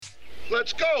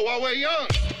Let's go while we're young.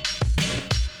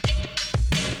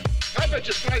 I bet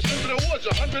you slice into the woods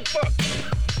 $100.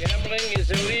 Gambling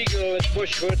is illegal at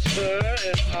Bushwood, sir,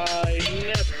 and I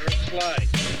never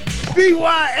slice.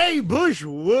 BYABushwood.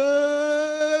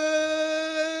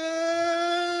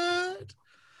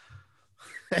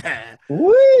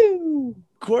 Woo!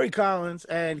 Corey Collins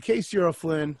and Casey Earl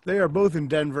Flynn, they are both in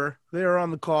Denver. They are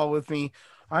on the call with me.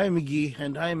 I am McGee,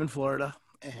 and I am in Florida.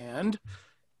 And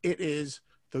it is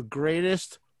the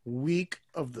greatest week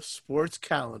of the sports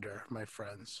calendar, my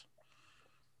friends.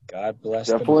 God bless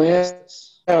Definitely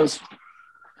is.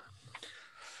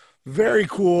 Very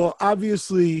cool.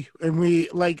 Obviously, and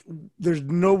there's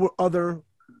no other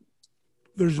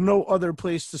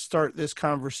place to start this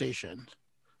conversation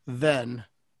than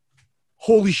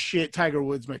holy shit, Tiger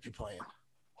Woods might be playing.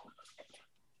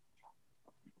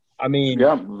 I mean,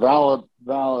 yeah, valid.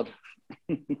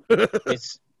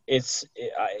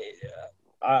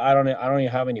 I don't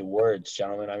even have any words,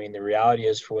 gentlemen. I mean, the reality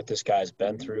is for what this guy's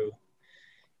been through.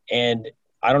 And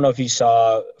I don't know if you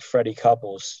saw Freddie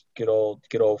Couples, good old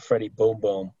Freddie Boom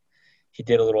Boom. He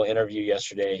did a little interview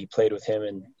yesterday. He played with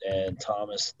him and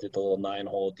Thomas, did the little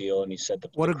 9-hole deal, and he said the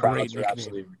crowds are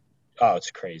absolutely – oh,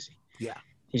 it's crazy. Yeah.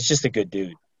 He's just a good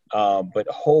dude. But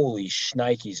holy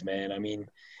shnikes, man. I mean,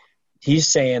 he's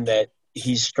saying that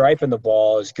he's striping the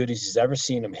ball as good as he's ever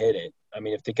seen him hit it. I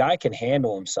mean, if the guy can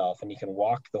handle himself and he can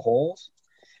walk the holes,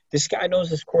 this guy knows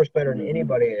this course better than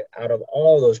anybody out of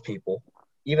all those people,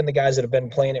 even the guys that have been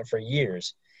playing it for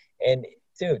years. And,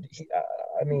 dude,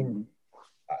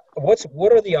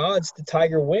 what are the odds that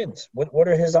Tiger wins? What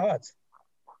are his odds?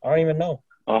 I don't even know.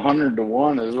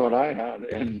 100-1 is what I had.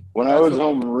 And when I was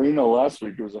home in Reno last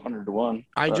week, it was 100-1.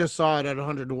 I just saw it at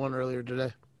 100-1 earlier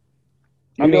today.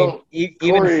 Corey,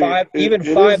 even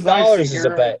 $5 is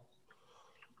a bet.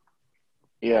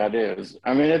 Yeah, it is.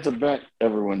 I mean, it's a bet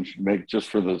everyone should make just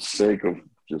for the sake of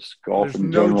just golf in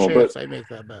no general. Chance but I make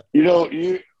that bet.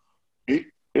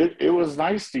 It was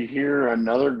nice to hear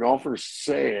another golfer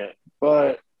say it.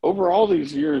 But over all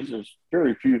these years, there's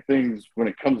very few things when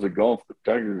it comes to golf that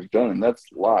Tiger's done, and that's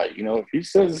a lie. If he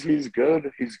says he's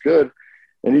good, he's good.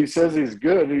 And he says he's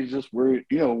good, he's just worried,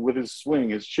 with his swing,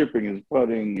 his chipping, his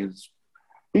putting,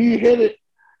 he hit it.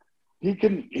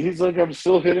 He's like, I'm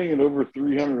still hitting it over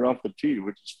 300 off the tee,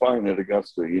 which is fine at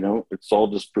Augusta. It's all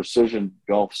just precision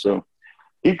golf. So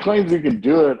he claims he can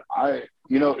do it.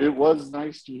 It was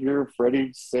nice to hear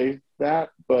Freddie say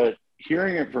that, but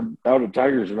hearing it from out of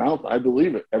Tiger's mouth, I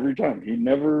believe it every time. He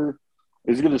never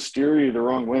is going to steer you the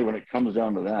wrong way when it comes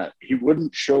down to that. He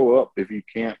wouldn't show up if he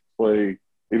can't play,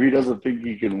 if he doesn't think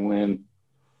he can win.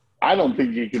 I don't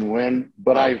think he can win,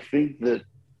 but I think that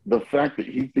the fact that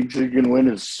he thinks he can win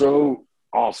is so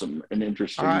awesome and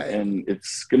interesting, and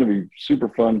it's going to be super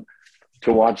fun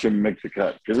to watch him make the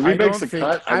cut. Because if he makes the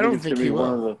cut, I don't think he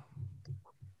will.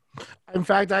 In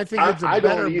fact, I think it's a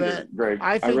better bet. Greg.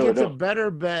 I think it's a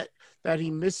better bet that he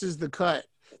misses the cut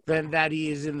than that he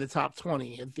is in the top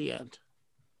 20 at the end.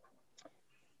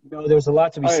 No, there's a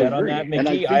lot to be said on that,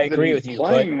 Mickey. I agree with you.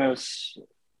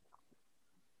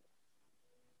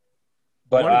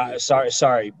 But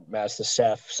sorry, Master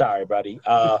Seth. Sorry, buddy.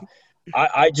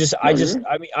 Just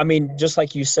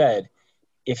like you said,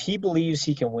 if he believes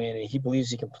he can win and he believes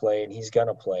he can play and he's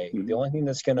gonna play, the only thing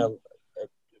that's gonna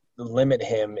limit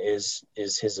him is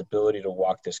his ability to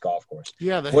walk this golf course.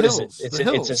 Yeah, the hills. Is it?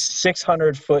 It's a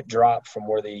 600-foot drop from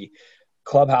where the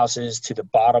clubhouse is to the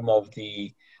bottom of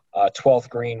the 12th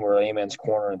green where Amen's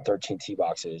corner and 13th tee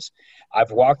box is.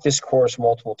 I've walked this course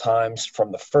multiple times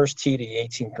from the first tee to the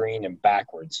 18th green and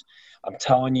backwards. I'm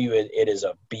telling you, it is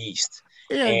a beast.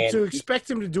 And to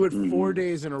expect him to do it 4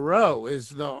 days in a row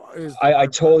is I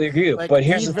totally agree. But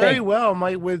here's the thing: he very well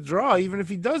might withdraw even if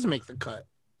he does make the cut.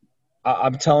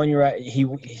 I'm telling you, right? He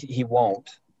won't.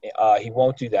 He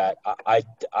won't do that.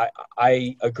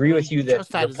 I agree with you that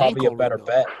he's probably a better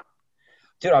bet.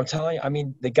 Dude, I'm telling you, I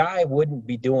mean, the guy wouldn't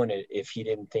be doing it if he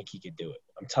didn't think he could do it.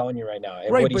 I'm telling you right now. And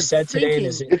what he said today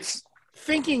is it's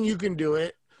thinking you can do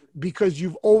it because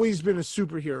you've always been a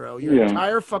superhero your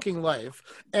entire fucking life,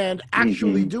 and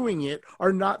actually doing it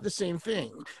are not the same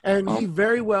thing. And he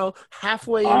very well,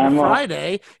 halfway into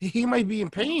Friday, he might be in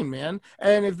pain, man.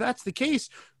 And if that's the case,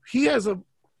 he has a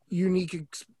unique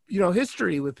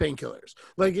history with painkillers.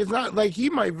 Like, it's not like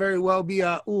he might very well be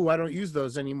I don't use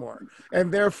those anymore.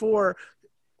 And therefore,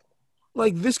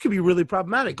 like, this could be really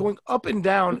problematic. Going up and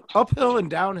down, uphill and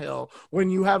downhill when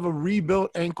you have a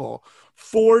rebuilt ankle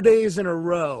 4 days in a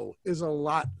row is a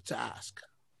lot to ask.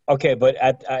 Okay,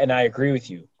 and I agree with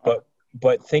you.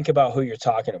 But think about who you're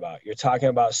talking about. You're talking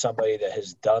about somebody that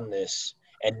has done this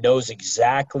and knows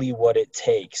exactly what it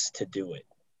takes to do it.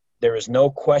 there is no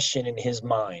question in his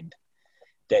mind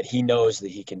that he knows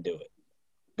that he can do it.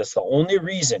 That's the only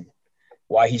reason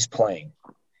why he's playing,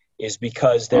 is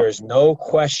because there is no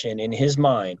question in his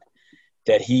mind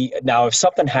that now if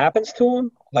something happens to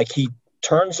him, like he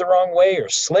turns the wrong way or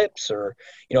slips, or,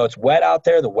 it's wet out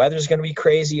there, the weather's going to be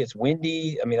crazy, it's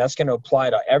windy. I mean, that's going to apply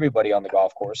to everybody on the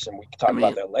golf course, and we can talk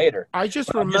about that later. I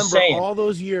just remember all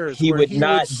those years he where would he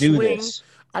not would do swing. this.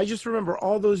 I just remember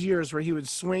all those years where he would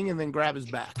swing and then grab his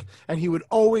back, and he would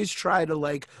always try to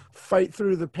like fight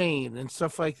through the pain and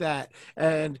stuff like that.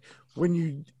 And when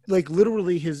you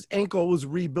literally his ankle was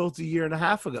rebuilt a year and a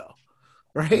half ago.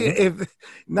 Right. Mm-hmm. If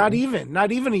not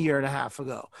even a year and a half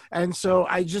ago. And so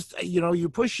I just, you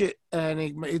push it and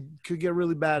it could get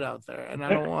really bad out there. And I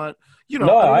don't want, I don't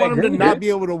want him to not be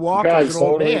able to walk as an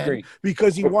old man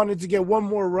because he wanted to get one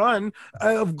more run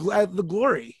of the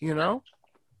glory,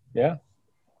 Yeah.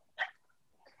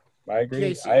 I agree.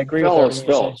 Casey. I agree. Fellas.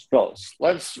 We're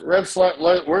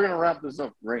going to wrap this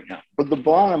up right now. But the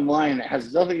bottom line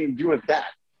has nothing to do with that.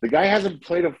 The guy hasn't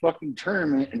played a fucking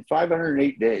tournament in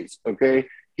 508 days, okay?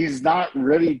 He's not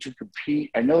ready to compete.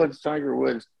 I know it's Tiger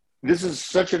Woods. This is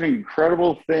such an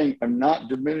incredible thing. I'm not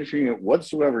diminishing it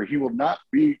whatsoever. He will not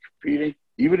be competing.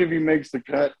 Even if he makes the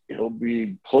cut, he'll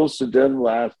be close to dead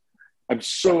last. I'm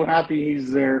so happy he's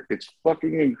there. It's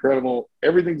fucking incredible.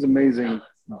 Everything's amazing.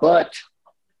 But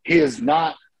he is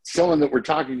not someone that we're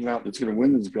talking about that's going to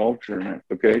win this golf tournament,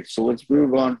 okay? So let's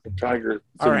move on to Tiger.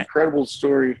 It's an incredible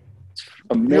story. It's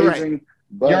amazing.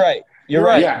 You're right.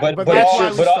 Yeah, but that's why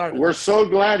we started. We're so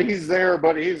glad he's there,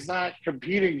 but he's not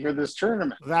competing for this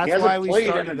tournament. That's he hasn't why we played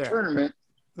started in a there. tournament.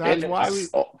 That's why we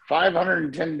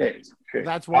 510 days. Okay.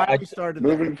 That's why we started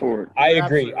moving forward. I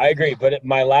agree. But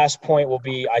my last point will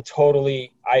be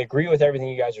I agree with everything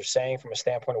you guys are saying from a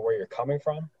standpoint of where you're coming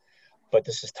from. But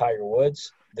this is Tiger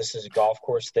Woods. This is a golf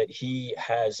course that he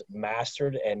has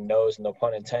mastered and knows, no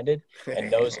pun intended,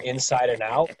 and knows inside and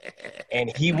out.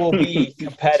 And he will be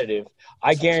competitive.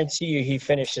 I guarantee you he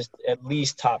finishes at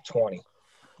least top 20.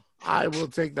 I will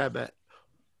take that bet.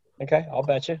 Okay, I'll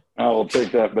bet you. I will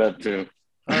take that bet too.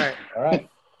 All right.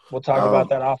 We'll talk about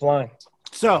that offline.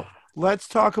 So let's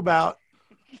talk about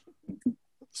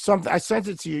something. I sent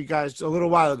it to you guys a little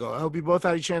while ago. I hope you both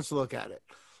had a chance to look at it.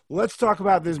 Let's talk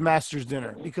about this Masters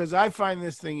dinner because I find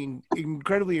this thing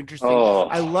incredibly interesting.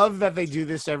 I love that they do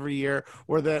this every year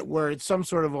where it's some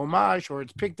sort of homage or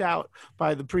it's picked out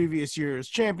by the previous year's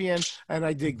champion, and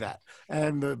I dig that.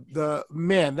 And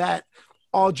that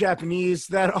all Japanese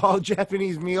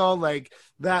meal,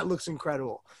 that looks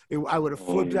incredible. I would have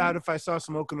flipped out if I saw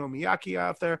some okonomiyaki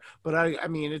out there, but I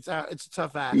mean it's a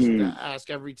tough ask to ask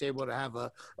every table to have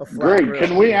a flat Greg,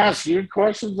 can we ask you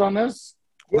questions on this?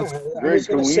 Greg,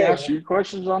 can we ask you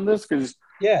questions on this? Because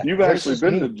you've actually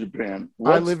been to Japan.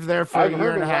 I lived there for a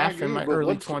year and a half in my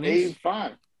early 20s.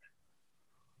 A5?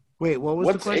 Wait, what was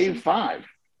the question? A5?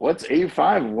 What's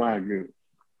A5 Wagyu?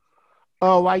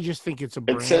 Oh, I just think it's a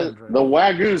brand. It says, the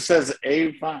Wagyu says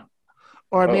A5.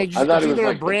 Or I mean, it's either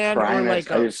a brand or I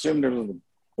assumed it was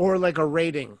or like a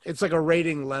rating. It's like a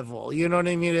rating level. You know what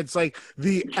I mean? It's like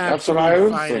the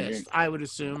absolute finest. Thinking. I would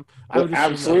assume. The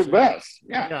absolute best.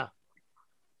 Yeah.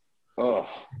 Oh,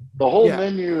 the whole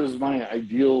menu is my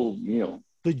ideal meal.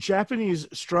 The Japanese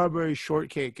strawberry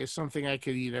shortcake is something I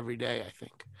could eat every day, I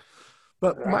think.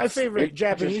 But my favorite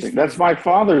Japanese food, that's my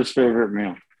father's favorite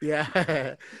meal.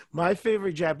 Yeah. My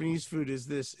favorite Japanese food is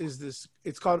this.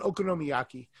 It's called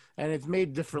okonomiyaki, and it's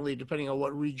made differently depending on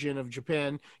what region of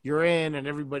Japan you're in, and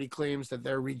everybody claims that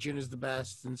their region is the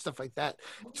best and stuff like that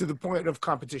to the point of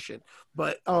competition.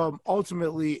 But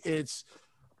ultimately it's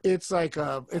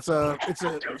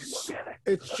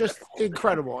just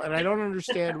incredible, and I don't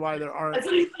understand why there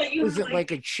isn't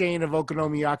like a chain of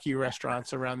okonomiyaki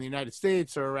restaurants around the United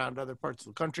States or around other parts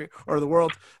of the country or the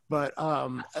world. But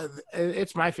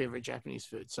it's my favorite Japanese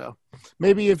food. So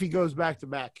maybe if he goes back to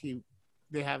back,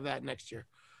 they have that next year.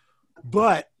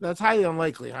 But that's highly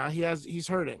unlikely, huh? He's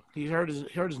hurting. He hurt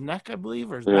his neck, I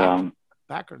believe, or his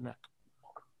back or neck.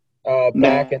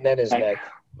 Back and then his neck.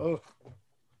 Oh.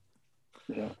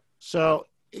 Yeah. So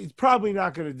he's probably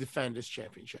not going to defend his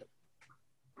championship.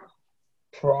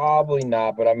 Probably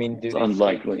not, but I mean, dude, it's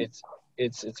unlikely.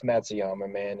 It's Matsuyama,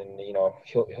 man, and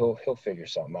he'll figure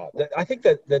something out. I think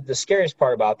that the scariest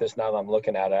part about this, now that I'm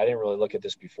looking at it, I didn't really look at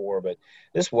this before, but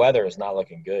this weather is not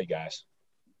looking good, guys.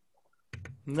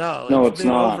 No, No, it's it's been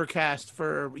not. overcast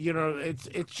for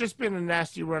it's just been a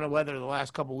nasty run of weather the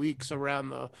last couple weeks around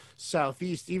the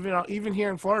southeast. Even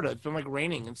here in Florida, it's been like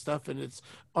raining and stuff, and it's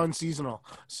unseasonal.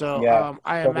 So Yeah.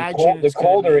 I So imagine the it's going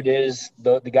to colder be it is,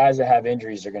 the guys that have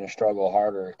injuries are going to struggle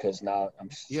harder because now I'm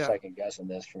yeah. second guessing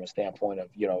this from a standpoint of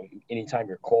anytime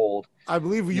you're cold, I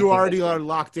believe you you think already that's are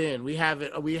locked in. We have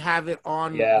it. We have it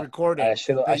on yeah. I recording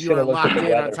should I that you should are have looked at locked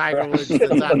the in on weather. Tiger I Woods should the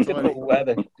have top looked at the 20.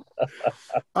 weather.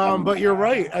 But you're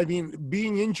right. I mean,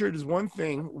 being injured is one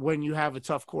thing when you have a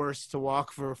tough course to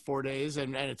walk for 4 days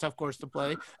and a tough course to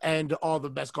play and all the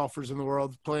best golfers in the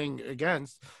world playing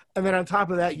against. And then on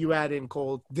top of that, you add in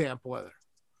cold, damp weather.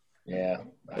 Yeah.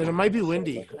 And it might be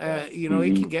windy.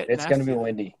 It can get It's going to be nasty.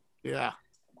 windy. Yeah.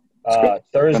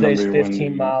 Thursday's be 15 windy.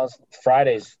 miles.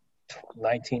 Friday's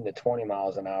 19 to 20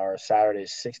 miles an hour.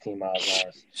 Saturday's 16 miles an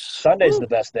hour. Sunday's the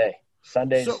best day.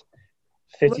 Sunday's So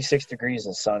 56 degrees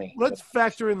and sunny. let's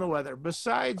factor in the weather.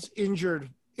 Besides injured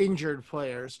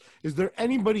players, is there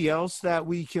anybody else that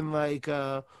we can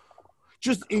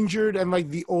just injured and like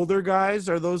the older guys?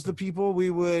 Are those the people we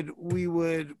would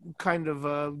kind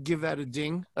of give that a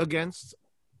ding against?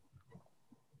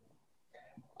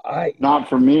 Not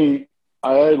for me.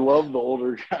 I love the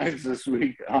older guys this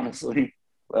week, honestly.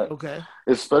 But Okay.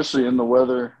 especially in the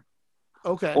weather.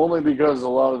 Okay. Only because a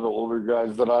lot of the older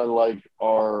guys that I like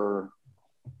are,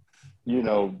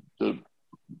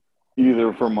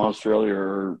 either from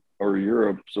Australia or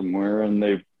Europe somewhere, and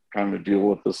they kind of deal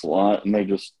with this a lot, and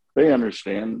they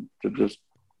understand to just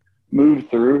move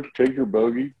through, take your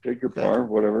bogey, take your par,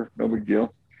 whatever, no big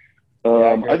deal.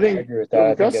 I think agree with that.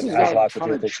 I think Augusta's it has got a lot a to ton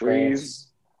do of with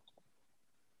experience.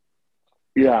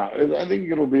 trees. Yeah, I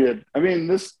think it'll be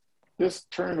this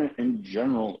tournament in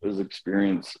general is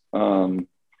experience.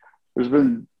 There's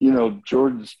been,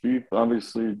 Jordan Spieth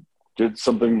obviously did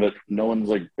something that no one's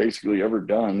basically ever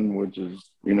done, which is,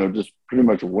 just pretty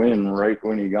much win right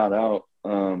when he got out.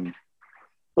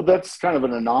 But that's kind of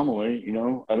an anomaly,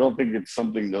 I don't think it's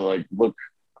something to look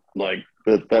like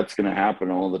that's going to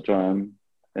happen all the time.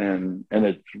 And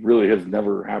it really has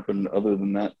never happened other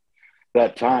than that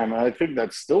time. And I think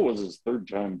that still was his third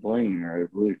time playing here, I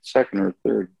believe, second or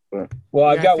third. But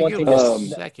I've got one thing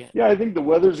second. Yeah, I think the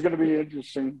weather's going to be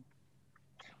interesting.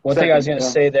 One thing I was going to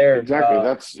say there. Exactly.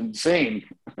 That's insane.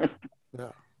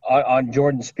 On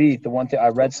Jordan Spieth, the one thing I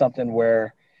read something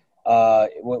where,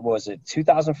 what was it?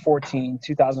 2014,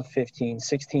 2015,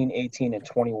 16, 18, and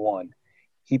 21.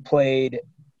 He played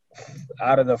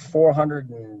out of the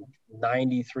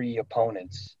 493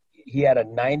 opponents. He had a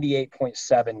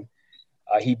 98.7.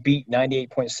 He beat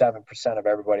 98.7% of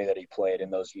everybody that he played in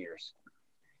those years.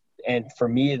 And for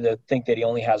me to think that he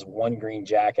only has one green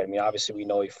jacket, I mean, obviously we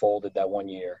know he folded that one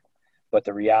year, but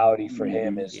the reality for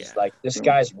him is this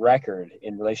guy's record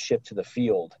in relationship to the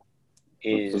field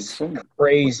is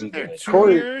crazy good. 2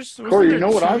 years? Corey, you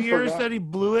know what I 2 years forgot? that he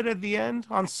blew it at the end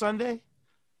on Sunday?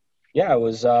 Yeah, it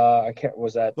was.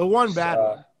 Was that the one bad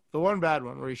one? The one bad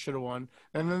one where he should have won,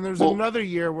 and then there's another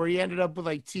year where he ended up with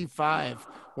T5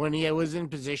 when he was in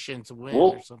position to win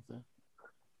or something.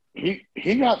 He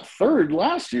got third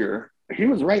last year. He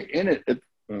was right in it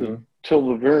till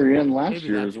the very end last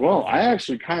year as well. I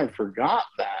actually kind of forgot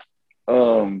that.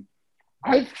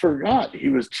 I forgot he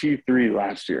was T3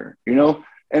 last year,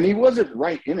 and he wasn't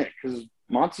right in it because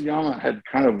Matsuyama had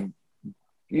kind of,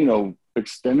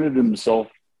 extended himself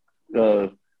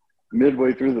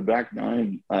midway through the back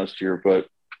nine last year. But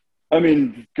I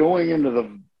mean, going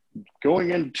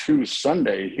into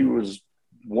Sunday, he was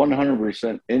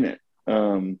 100% in it.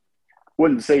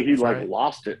 Wouldn't say he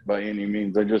lost it by any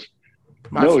means. It's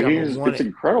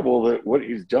incredible that what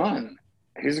he's done.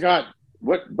 He's got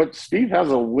but Steve has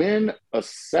a win, a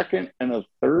second, and a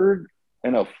third,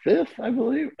 and a fifth, I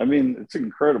believe. I mean, it's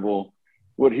incredible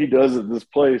what he does at this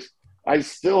place. I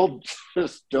still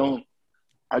just don't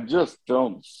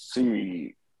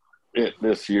see it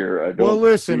this year. I don't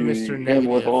listen, see Mr. him Negative.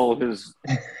 with all his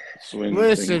swing.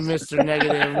 Listen, Mr.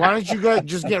 Negative. Why don't you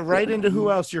just get right into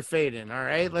who else you're fading, all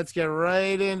right? Let's get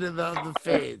right into the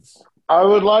fades. I'd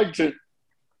like to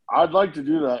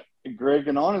do that, Greg,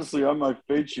 and honestly, on my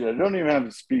fade sheet, I don't even have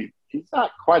the speed. He's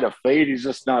not quite a fade. He's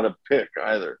just not a pick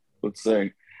either, let's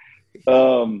say.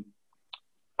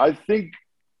 I think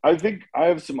I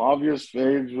have some obvious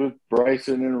fades with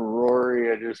Bryson and Rory.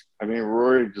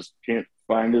 Rory just can't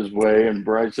find his way, and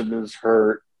Bryson is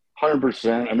hurt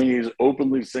 100%. I mean, he's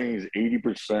openly saying he's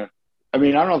 80%. I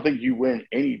mean, I don't think you win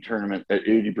any tournament at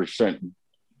 80%.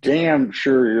 Damn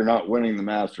sure you're not winning the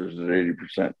Masters at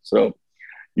 80%. So,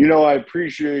 I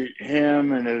appreciate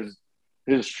him and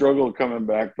his struggle coming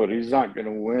back, but he's not going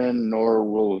to win, nor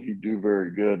will he do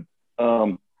very good.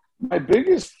 My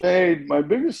biggest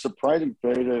surprising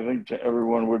fade, I think, to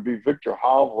everyone would be Victor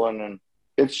Hovland, and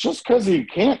it's just because he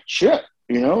can't chip.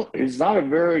 He's not a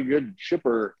very good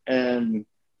chipper, and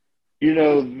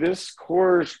this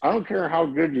course, I don't care how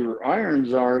good your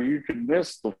irons are, you could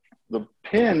miss the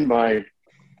pin by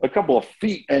a couple of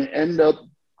feet and end up,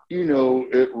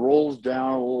 it rolls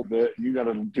down a little bit, and you got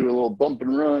to do a little bump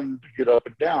and run to get up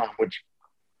and down, which,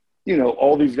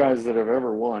 all these guys that have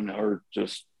ever won are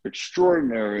just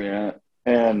extraordinary at,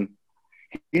 and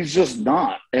he's just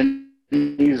not. And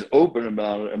he's open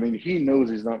about it. I mean, he knows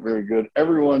he's not very good.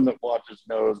 Everyone that watches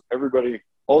knows. Everybody,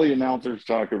 all the announcers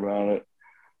talk about it.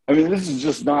 I mean, this is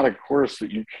just not a course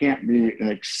that you can't be an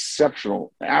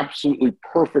exceptional, absolutely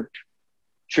perfect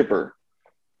chipper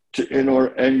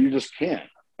and you just can't.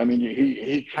 I mean,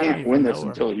 he can't win this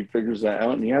until he figures that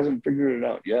out, and he hasn't figured it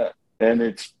out yet. And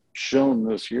it's shown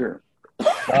this year.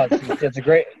 It's a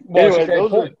great. Well, anyway, it's a great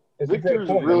point. Victor's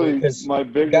really my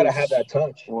biggest. You gotta have that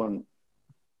touch. One.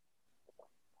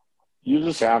 You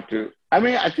just have to. I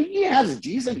mean, I think he has a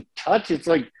decent touch. It's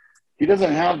like he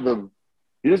doesn't have know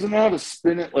how to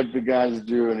spin it like the guys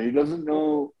do, and he doesn't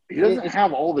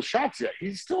have all the shots yet.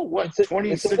 He's still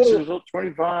 26 years old,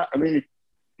 25. I mean,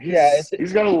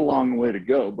 he's got a long way to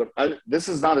go, but this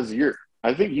is not his year.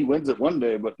 I think he wins it one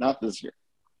day, but not this year.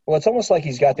 Well, it's almost like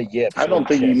he's got the yips. I don't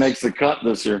think he makes the cut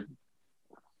this year.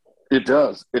 It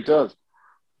does.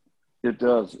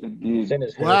 Indeed.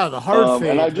 Wow, the hard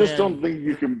fade. And I just don't think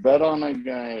you can bet on a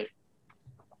guy.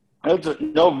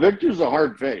 Victor's a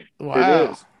hard fade. Wow.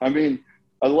 It is. I mean,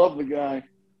 I love the guy.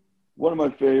 One of my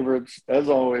favorites, as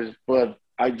always, but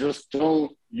I just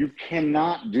don't – you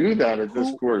cannot do that at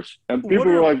this course. And people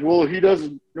are like, well, he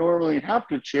doesn't normally have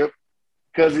to chip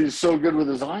because he's so good with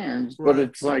his irons. Right. But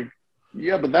it's like,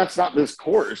 yeah, but that's not this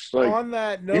course. Like, on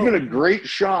that note, even a great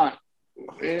shot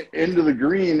into the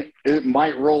green, it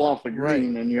might roll off the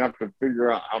green, and you have to figure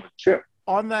out how to chip.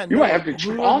 On that you note, might have to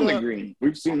chip on the green.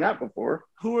 We've seen that before.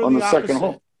 Who are on the second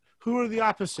hole? Who are the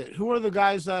opposite? Who are the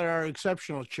guys that are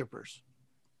exceptional chippers?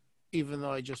 Even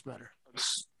though I just met her.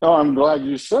 Oh, I'm glad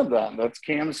you said that. That's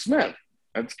Cam Smith.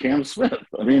 I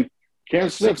mean, Cam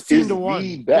Smith is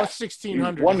the best.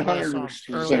 1,600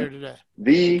 earlier today.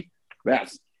 The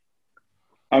best.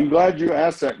 I'm glad you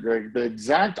asked that, Greg. The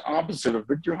exact opposite of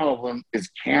Victor Hovland is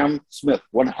Cam Smith,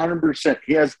 100%.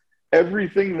 He has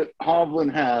everything that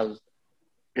Hovland has,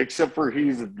 except for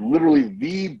he's literally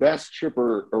the best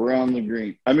chipper around the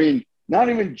green. I mean, not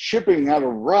even chipping out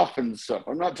of rough and stuff.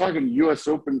 I'm not talking U.S.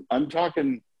 Open. I'm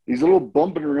talking these little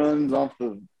bump and runs off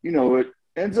the, it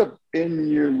ends up in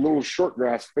your little short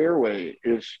grass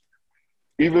fairway-ish,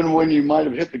 even when you might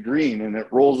have hit the green and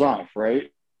it rolls off,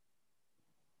 right?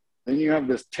 Then you have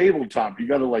this tabletop. You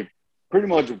got to pretty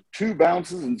much 2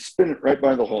 bounces and spin it right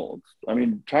by the hole. I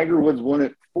mean, Tiger Woods won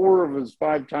it 4 of his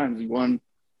 5 times. He won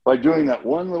by doing that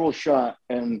one little shot.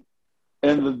 And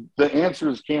the answer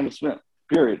is Cam Smith,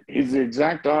 period. He's the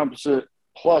exact opposite.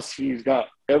 Plus, he's got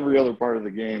every other part of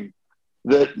the game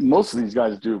that most of these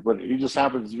guys do. But he just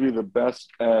happens to be the best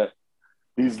at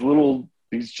these little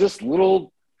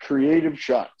creative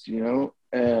shots,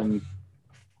 And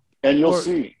you'll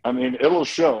see. I mean, it'll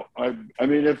show. I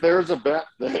mean, if there's a bet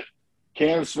that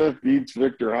Cam Smith beats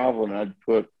Victor Hovland, I'd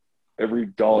put every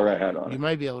dollar I had on it. You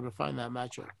might be able to find that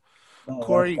matchup. No,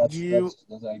 Corey, I agree.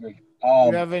 do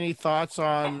you have any thoughts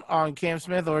on Cam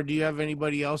Smith, or do you have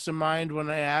anybody else in mind when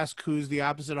I ask who's the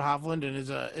opposite of Hovland and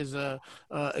is a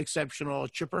exceptional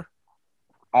chipper?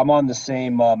 I'm on the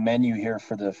same menu here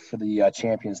for the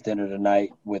Champions Dinner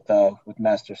tonight with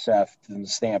Master Seth, from the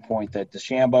standpoint that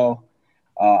DeChambeau.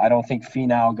 I don't think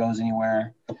Finau goes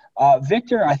anywhere.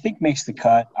 Victor, I think, makes the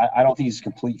cut. I don't think he's a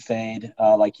complete fade,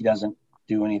 like he doesn't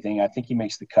do anything. I think he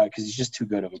makes the cut because he's just too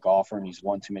good of a golfer, and he's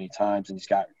won too many times, and he's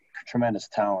got tremendous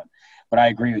talent. But I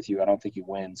agree with you. I don't think he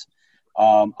wins.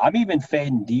 I'm even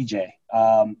fading DJ.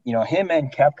 Him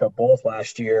and Koepka both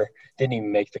last year didn't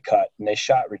even make the cut, and they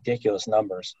shot ridiculous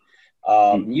numbers.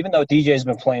 Even though DJ's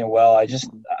been playing well,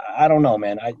 I don't know,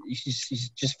 man.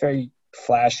 He's just very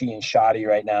flashy and shoddy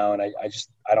right now, and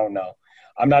I don't know.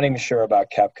 I'm not even sure about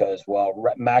Koepka as well.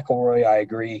 McIlroy, I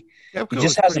agree. Koepka he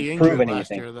just hasn't proven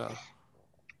anything. Year,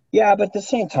 yeah, but at the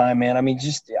same time, man, I mean,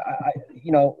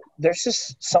 there's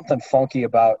just something funky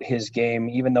about his game,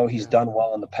 even though he's done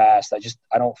well in the past.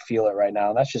 I don't feel it right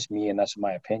now. And that's just me, and that's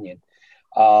my opinion.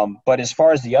 But as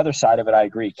far as the other side of it, I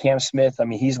agree. Cam Smith, I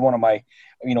mean, he's one of my,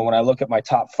 when I look at my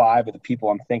top 5 of the people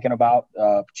I'm thinking about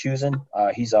choosing,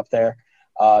 he's up there.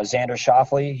 Xander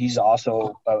Schauffele, he's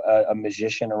also a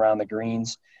magician around the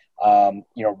greens.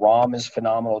 Rahm is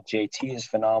phenomenal. JT is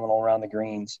phenomenal around the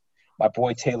greens. My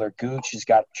boy Taylor Gooch has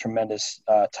got tremendous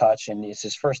touch, and it's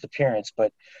his first appearance.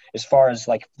 But as far as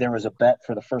like there was a bet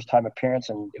for the first time appearance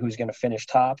and who's going to finish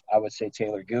top, I would say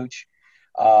Taylor Gooch.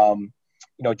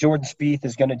 Jordan Spieth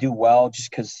is going to do well just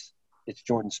because it's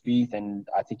Jordan Spieth, and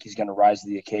I think he's going to rise to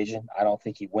the occasion. I don't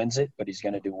think he wins it, but he's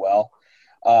going to do well.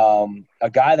 A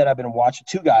guy that I've been watching,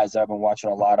 two guys that I've been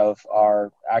watching a lot of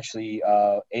are actually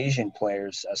Asian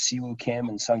players, Siwoo Kim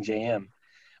and Sung J M.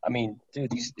 I mean,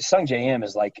 dude, Sung J M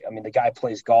is like, I mean, the guy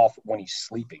plays golf when he's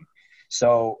sleeping.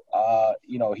 So,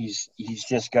 he's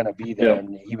just going to be there. Yep.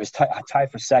 And he was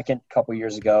tied for second a couple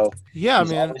years ago. Yeah,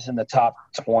 he's man. Always in the top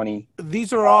 20.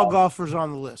 These are all golfers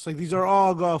on the list. Like, these are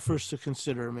all golfers to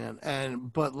consider,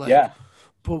 man. But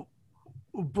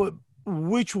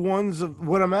which ones of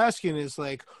what I'm asking is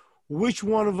like, which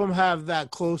one of them have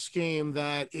that close game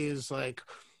that is like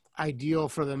ideal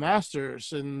for the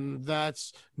Masters? And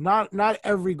that's not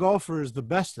every golfer is the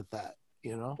best at that.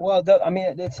 Well,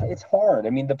 it's hard. I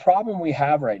mean, the problem we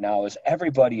have right now is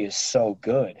everybody is so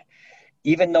good,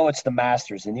 even though it's the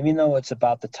Masters and even though it's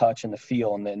about the touch and the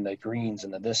feel and then the greens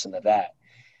and the this and the that.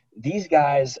 These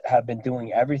guys have been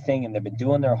doing everything and they've been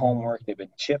doing their homework. They've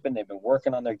been chipping. They've been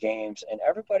working on their games, and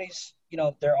everybody's,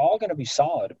 they're all going to be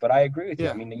solid. But I agree with you.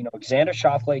 I mean, Xander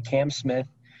Schauffele, Cam Smith,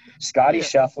 Scotty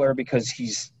Scheffler, because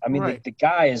he's, right. the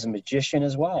guy is a magician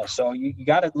as well. So you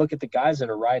got to look at the guys that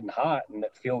are riding hot and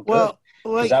that feel good. Well,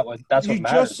 like that's what you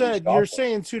matters. Just said, you're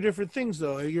saying two different things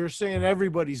though. You're saying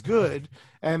everybody's good,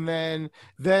 and then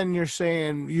you're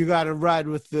saying you got to ride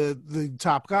with the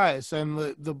top guys. And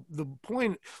the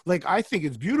point, like, I think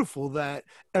it's beautiful that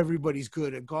everybody's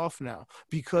good at golf now,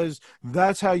 because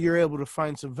that's how you're able to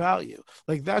find some value.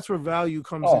 Like, that's where value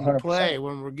comes into play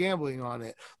when we're gambling on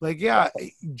it. Like,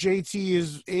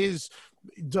 JT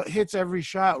hits every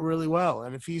shot really well,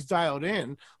 and if he's dialed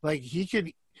in, like,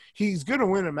 he's going to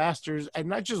win a Masters, and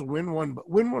not just win one, but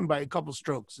win one by a couple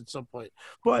strokes at some point.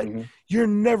 But you're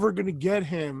never going to get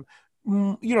him.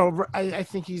 I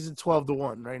think he's at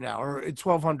 12-1 right now, or at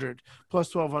 1,200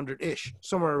 plus 1,200 ish,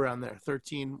 somewhere around there,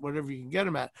 13, whatever you can get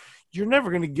him at. You're never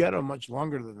going to get him much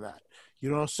longer than that.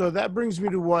 So that brings me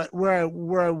to where I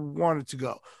wanted to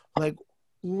go. Like,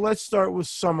 let's start with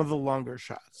some of the longer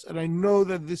shots. And I know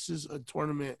that this is a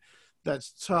tournament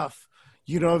that's tough.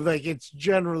 Like, it's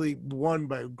generally won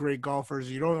by great golfers.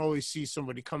 You don't always see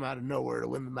somebody come out of nowhere to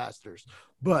win the Masters.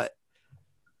 But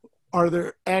are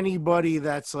there anybody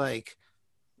that's like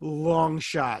long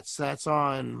shots that's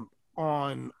on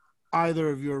either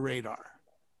of your radar?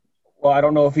 Well, I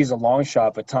don't know if he's a long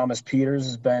shot, but Thomas Pieters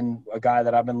has been a guy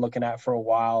that I've been looking at for a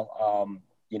while.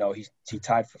 He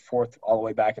tied for fourth all the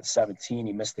way back at 17.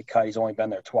 He missed the cut. He's only been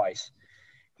there twice.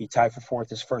 He tied for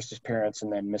fourth his first appearance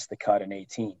and then missed the cut in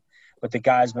 18. But the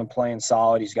guy's been playing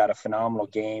solid. He's got a phenomenal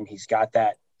game. He's got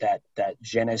that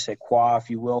je ne sais quoi, if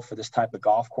you will, for this type of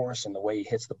golf course, and the way he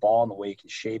hits the ball and the way he can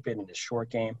shape it in his short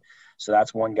game. So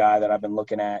that's one guy that I've been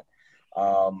looking at.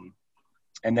 And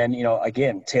then,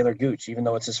 again, Taylor Gooch, even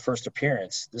though it's his first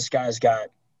appearance, this guy's got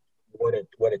what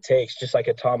it takes, just like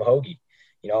a Tom Hoagie.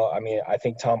 I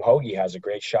think Tom Hoagie has a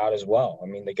great shot as well. I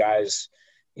mean, the guy's,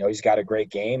 he's got a great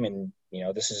game, and,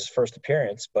 this is his first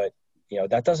appearance, but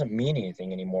that doesn't mean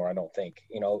anything anymore, I don't think.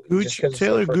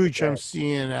 Taylor Gooch, I'm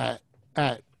seeing at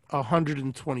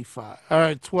 125. All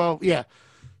right, 12, yeah,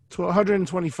 to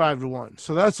 125-1.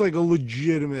 So that's like a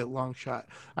legitimate long shot.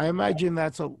 I imagine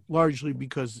that's largely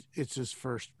because it's his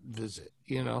first visit.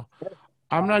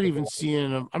 I'm not even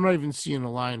seeing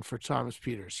a line for Thomas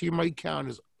Pieters. He might count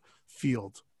as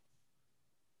field.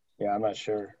 Yeah, I'm not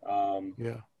sure.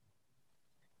 Yeah,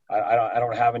 I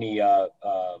don't have any.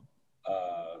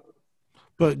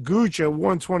 But Gooch at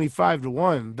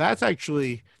 125-1,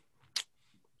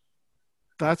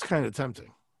 that's kind of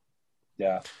tempting.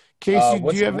 Yeah. Casey,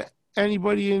 do you have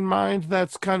anybody in mind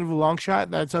that's kind of a long shot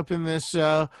that's up in this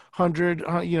 100,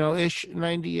 ish,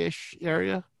 90-ish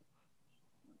area?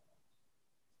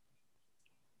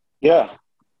 Yeah,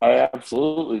 I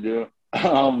absolutely do.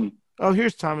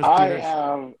 Here's Thomas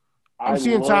Pieters. I'm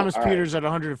seeing Thomas Pieters at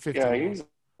 150. Yeah, he's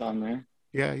down there.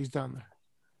 Yeah, he's down there.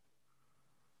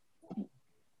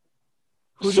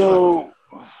 So,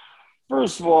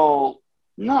 first of all,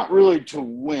 not really to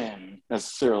win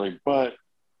necessarily, but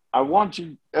I want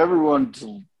everyone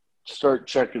to start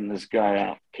checking this guy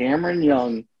out. Cameron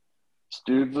Young, this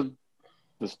dude's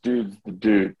the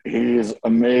dude. He is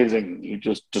amazing. He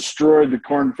just destroyed the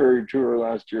Korn Ferry Tour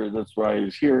last year. That's why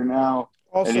he's here now.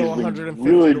 Also, and he's 150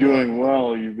 really doing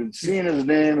well. You've been seeing his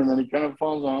name, and then he kind of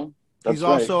falls on. He's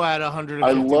also at 150.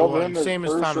 I love him as same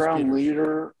as first Thomas round Pieters.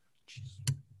 leader.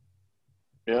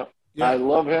 Yep. Yeah. I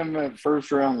love him at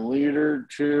first round leader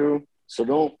too.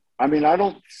 So I mean, I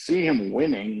don't see him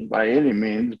winning by any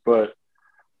means, but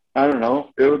I don't know.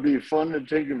 It would be fun to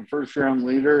take a first-round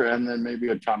leader and then maybe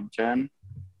a top 10.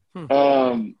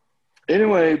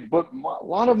 Anyway, but a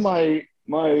lot of my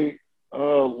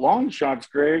long shots,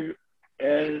 Greg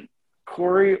and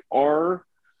Corey, are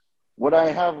what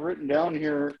I have written down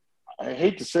here. I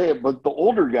hate to say it, but the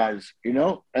older guys, you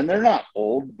know, and they're not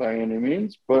old by any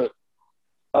means, but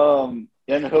and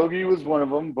Hoagie was one of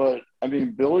them. But I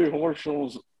mean, Billy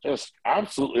Horschel's just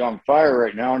absolutely on fire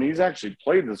right now, and he's actually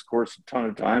played this course a ton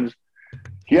of times.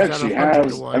 He actually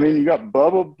has. I mean, you got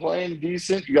Bubba playing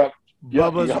decent. You got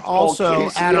Bubba's also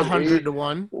at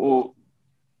 100-1. Well,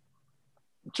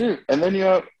 dude, and then you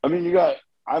have. I mean, you got.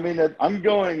 I mean, I'm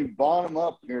going bottom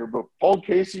up here, but Paul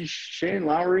Casey, Shane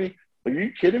Lowry. Are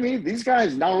you kidding me? These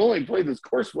guys not only play this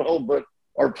course well, but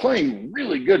are playing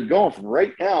really good golf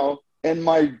right now. And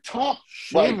my top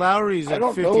Shane Lowry's at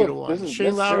 50-1.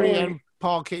 Shane Lowry and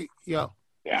Paul Casey. Yeah.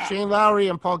 Shane Lowry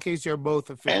and Paul Casey are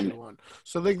both at 50-1.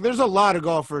 So there's a lot of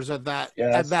golfers at that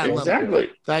level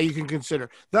that you can consider.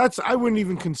 I wouldn't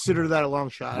even consider that a long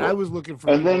shot. I was looking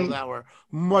for people that were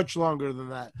much longer than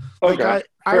that. Like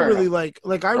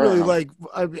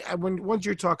once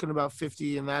you're talking about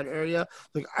 50 in that area,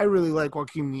 like I really like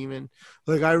Joaquin Neiman.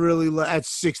 Like I really at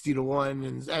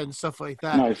 60-1 and stuff like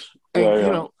that. Nice. And,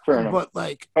 you know, fair enough. But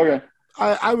like okay.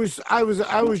 I was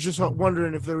just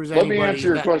wondering if there was anybody. Let me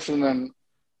answer your question then.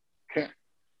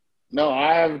 No,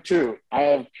 I have two. I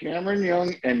have Cameron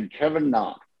Young and Kevin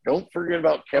Na. Don't forget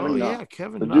about Kevin Na. Yeah,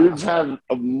 Kevin The Na. dude's had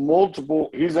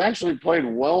he's actually played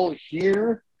well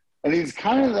here, and he's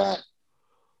kind of that,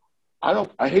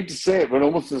 I hate to say it, but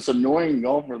almost this annoying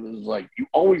golfer that's like, you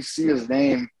always see his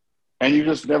name, and you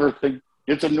just never think,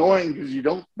 it's annoying because you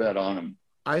don't bet on him.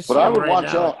 But I would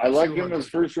watch out. I like him as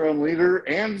first-round leader,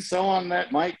 and someone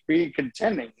that might be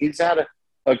contending. He's had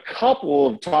a couple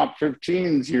of top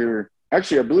 15s here.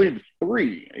 Actually, I believe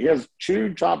 3. He has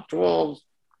 2 top 12s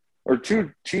or 2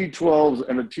 T12s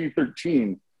and a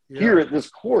T13 here at this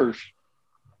course.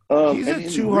 He's at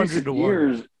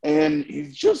 200-1. And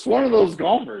he's just one of those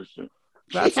golfers. Look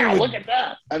at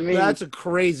that. I mean, that's a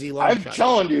crazy long shot. I'm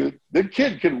telling you, the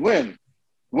kid could win.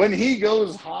 When he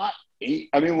goes hot,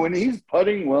 when he's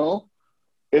putting well,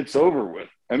 it's over with.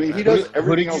 I mean, he does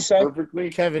everything else perfectly.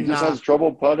 Kevin he just has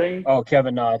trouble putting. Oh,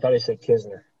 Kevin Na. I thought he said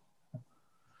Kisner.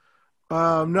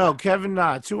 No, Kevin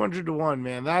Na, 200-1,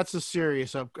 man. That's a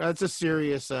serious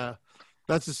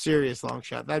long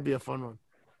shot. That'd be a fun one.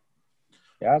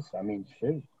 Yes, I mean,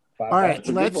 shoot. All right,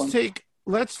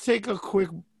 let's take a quick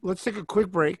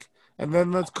break, and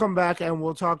then let's come back and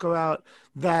we'll talk about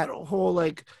that whole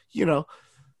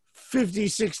 50,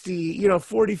 60,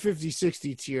 40, 50,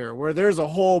 60 tier where there's a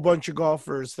whole bunch of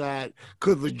golfers that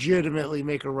could legitimately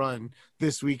make a run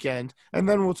this weekend, and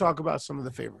then we'll talk about some of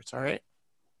the favorites. All right.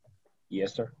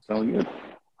 Yes, sir. Sounds good.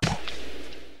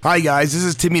 Hi, guys. This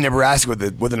is Timmy Nebraska with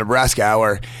the Nebraska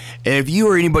Hour. And if you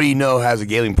or anybody you know has a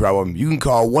gambling problem, you can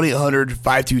call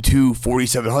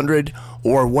 1-800-522-4700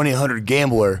 or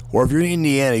 1-800-GAMBLER. Or if you're in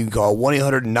Indiana, you can call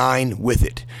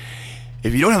 1-800-9-WITH-IT.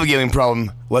 If you don't have a gambling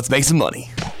problem, let's make some money.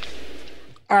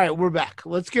 All right, we're back.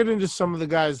 Let's get into some of the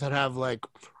guys that have,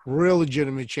 real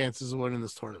legitimate chances of winning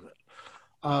this tournament.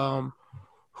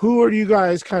 Who are you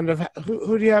guys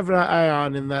who do you have an eye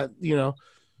on in that,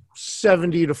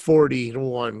 70 to 40 to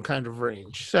 1 kind of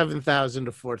range, 7,000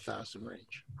 to 4,000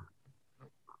 range?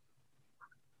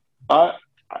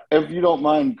 If you don't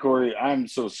mind, Corey, I'm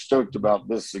so stoked about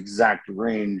this exact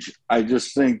range. I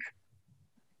just think,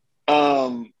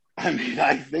 I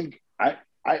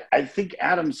think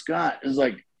Adam Scott is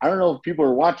I don't know if people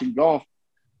are watching golf,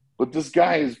 but this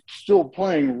guy is still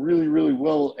playing really, really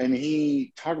well. And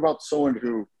he talk about someone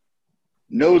who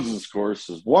knows this course,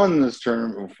 has won this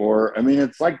tournament before. I mean,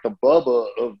 it's like the Bubba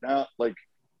of now,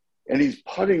 and he's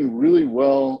putting really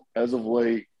well as of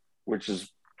late, which is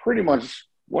pretty much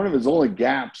one of his only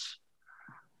gaps.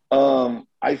 I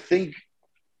think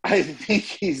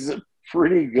he's a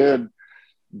pretty good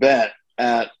bet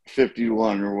at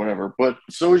 51 or whatever, but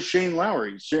so is Shane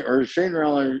Lowry.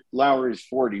 Shane Lowry's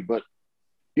 40, but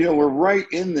we're right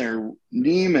in there.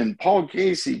 Neiman, Paul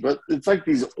Casey, but it's like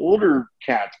these older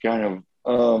cats kind of.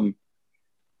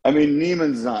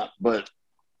 Neiman's not, but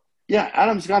yeah,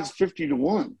 Adam Scott's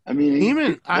 50-1. I mean,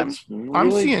 Neiman, I'm seeing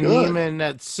good. Neiman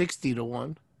at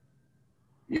 60-1.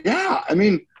 Yeah, I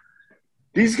mean,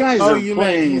 these guys are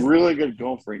playing really good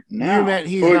golf right now. You meant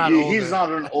he's not older. He's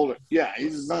not an older. Yeah,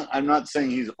 he's not. I'm not saying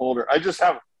he's older. I just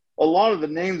have a lot of the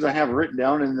names I have written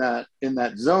down in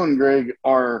that zone, Greg,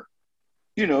 are,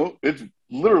 it's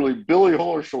literally Billy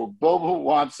Horschel, Bubba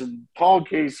Watson, Paul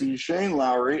Casey, Shane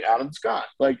Lowry, Adam Scott.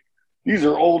 these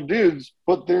are old dudes,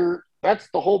 but that's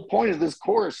the whole point of this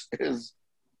course is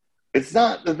it's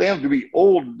not that they have to be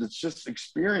old. It's just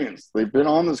experience. They've been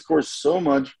on this course so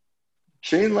much.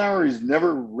 Shane Lowry's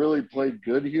never really played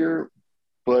good here,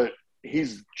 but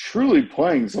he's truly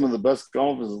playing some of the best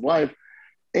golf of his life.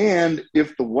 And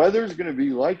if the weather's going to be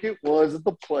like it was at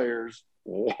the Players,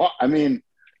 I mean,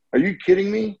 are you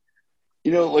kidding me?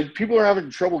 You know, like people are having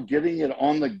trouble getting it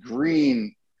on the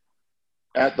green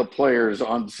at the Players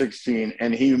on 16,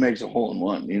 and he makes a hole in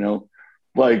one, you know?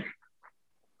 Like,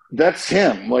 that's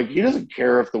him. Like, he doesn't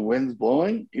care if the wind's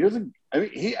blowing. He doesn't –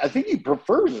 I think he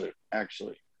prefers it,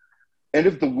 actually. And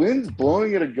if the wind's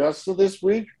blowing at Augusta this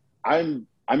week,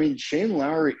 Shane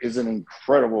Lowry is an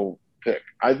incredible pick.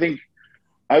 I think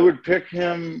I would pick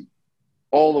him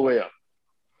all the way up.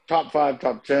 Top 5,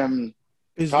 top 10,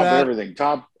 everything.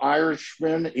 Top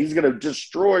Irishman. He's going to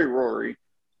destroy Rory.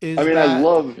 I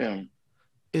love him.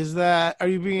 Are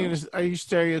you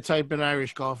stereotyping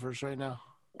Irish golfers right now?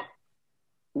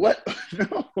 What?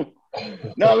 No.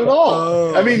 Not at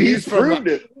all. Oh, he's proved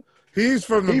it. He's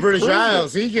from the British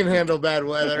Isles. He can handle bad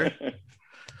weather.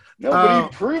 But he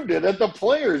proved it at the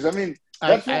Players. I mean,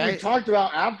 that's what we talked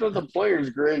about after the Players,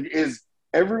 Greg, is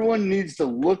everyone needs to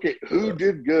look at who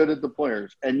did good at the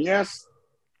Players. And yes,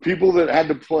 people that had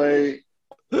to play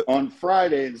on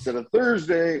Friday instead of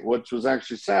Thursday, which was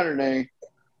actually Saturday,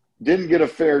 didn't get a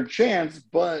fair chance.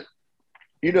 But,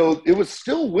 you know, it was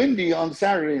still windy on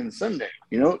Saturday and Sunday.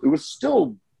 You know, it was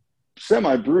still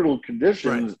semi-brutal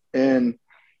conditions. Right. And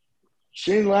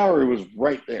Shane Lowry was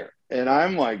right there. And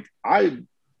I'm like, I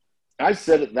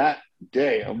said it that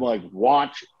day. I'm like,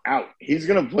 watch out. He's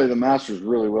going to play the Masters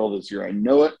really well this year. I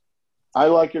know it. I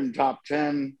like him top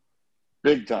 10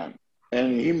 big time.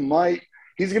 And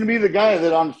he's going to be the guy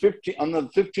that on the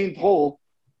 15th hole,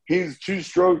 he's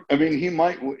two-stroke. I mean, he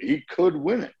could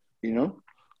win it, you know?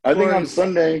 I think on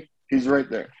Sunday, he's right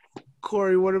there.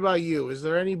 Corey, what about you? Is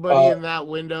there anybody in that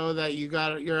window that you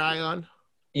got your eye on?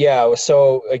 Yeah,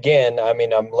 so again, I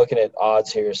mean, I'm looking at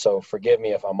odds here, so forgive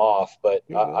me if I'm off, but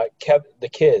Kevin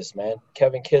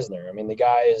Kisner. I mean, the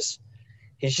guy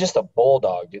he's just a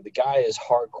bulldog, dude. The guy is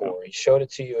hardcore. He showed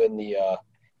it to you in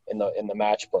the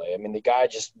match play. I mean, the guy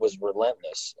just was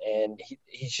relentless, and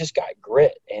he's just got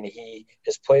grit, and he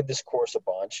has played this course a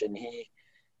bunch, and he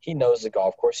knows the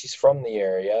golf course. He's from the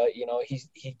area, you know.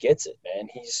 He gets it, man.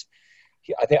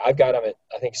 I think I've got him at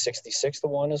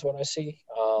 66-1 is what I see.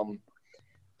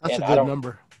 That's a good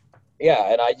number.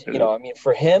 Yeah, and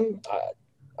for him,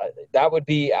 that would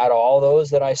be out of all those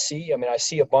that I see. I mean, I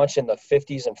see a bunch in the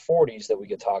 50s and 40s that we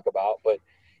could talk about, but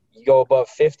you go above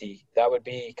 50, that would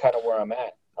be kind of where I'm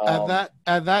at.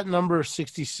 At that number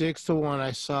 66-1,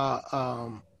 I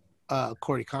saw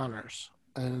Corey Connors,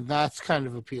 and that's kind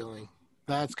of appealing.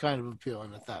 At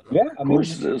that number. Yeah, I mean,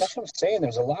 that's what I'm saying.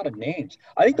 There's a lot of names.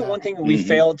 I think the one thing that we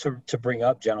failed to bring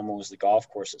up, gentlemen, was the golf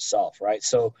course itself, right?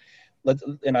 So.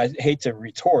 And I hate to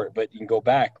retort, but you can go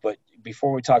back. But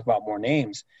before we talk about more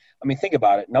names, I mean, think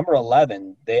about it. Number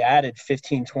 11, they added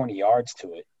 15, 20 yards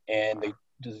to it. And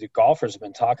the golfers have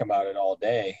been talking about it all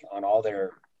day on all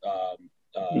their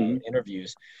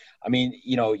interviews. I mean,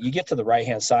 you know, you get to the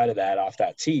right-hand side of that off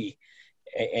that tee,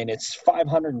 and it's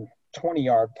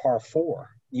 520-yard par 4,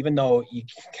 even though you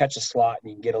catch a slot and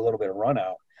you can get a little bit of run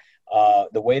out.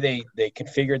 The way they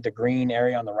configured the green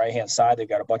area on the right-hand side, they've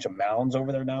got a bunch of mounds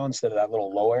over there now instead of that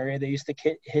little low area they used to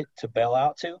hit to bail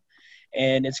out to.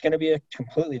 And it's going to be a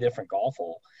completely different golf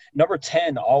hole. Number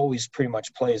 10 always pretty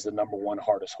much plays the number 1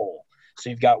 hardest hole. So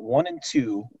you've got 1 and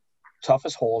 2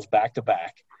 toughest holes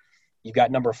back-to-back. You've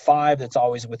got number 5 that's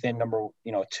always within number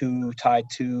 2, tied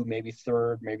 2, maybe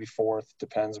 3rd, maybe 4th,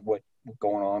 depends what's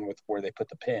going on with where they put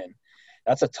the pin.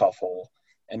 That's a tough hole.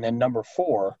 And then number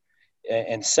 4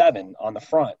 and 7 on the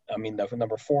front. I mean, the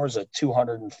number 4 is a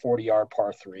 240-yard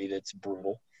par 3 that's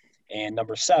brutal, and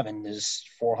number 7 is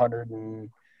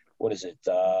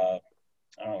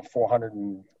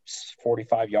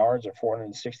 445 yards or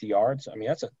 460 yards. I mean,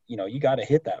 that's you got to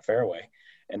hit that fairway,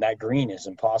 and that green is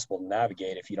impossible to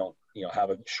navigate if you don't have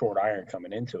a short iron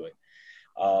coming into it.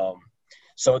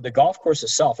 So the golf course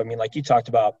itself, I mean, like you talked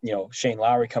about, Shane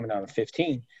Lowry coming out of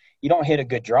 15. You don't hit a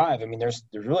good drive. I mean, there's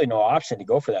really no option to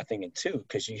go for that thing in 2,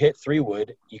 because you hit 3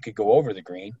 wood, you could go over the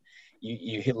green.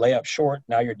 You hit layup short.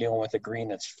 Now you're dealing with a green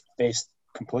that's faced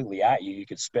completely at you. You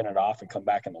could spin it off and come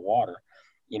back in the water.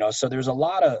 So there's a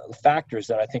lot of factors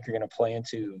that I think are going to play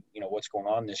into, what's going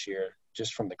on this year,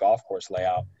 just from the golf course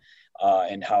layout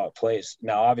and how it plays.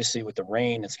 Now, obviously with the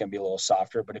rain, it's going to be a little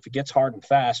softer, but if it gets hard and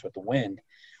fast with the wind,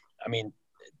 I mean,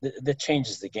 that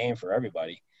changes the game for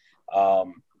everybody.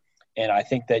 And I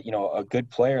think that, a good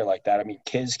player like that, I mean,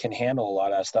 Kiz can handle a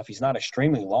lot of that stuff. He's not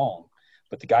extremely long,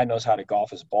 but the guy knows how to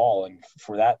golf his ball. And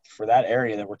for that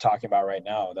area that we're talking about right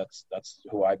now, that's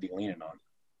who I'd be leaning on.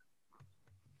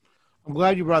 I'm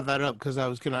glad you brought that up because I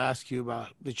was going to ask you about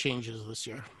the changes this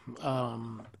year,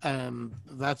 and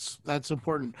that's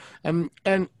important. And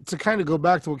to kind of go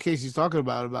back to what Casey's talking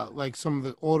about like some of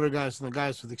the older guys and the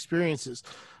guys with experience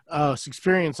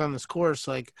on this course,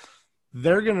 like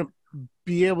they're going to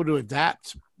be able to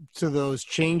adapt to those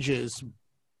changes.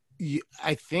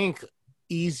 I think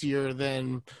easier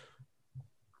than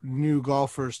new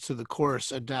golfers to the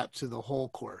course adapt to the whole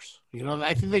course.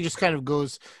 I think they just kind of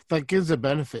gives a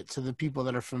benefit to the people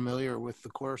that are familiar with the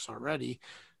course already,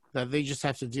 that they just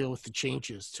have to deal with the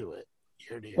changes to it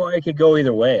year to year. Well, it could go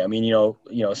either way. I mean,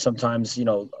 sometimes,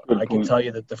 I can tell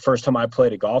you that the first time I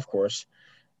played a golf course,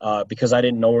 because I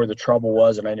didn't know where the trouble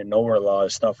was and I didn't know where a lot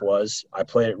of stuff was, I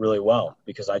played it really well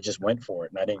because I just went for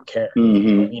it and I didn't care.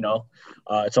 Mm-hmm.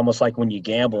 It's almost like when you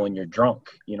gamble and you're drunk,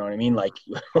 you know what I mean? Like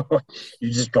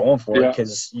you're just going for it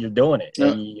because you're doing it.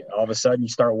 And all of a sudden you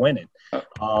start winning.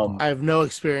 I have no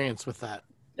experience with that.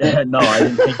 No, I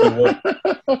didn't think you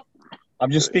would.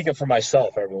 I'm just speaking for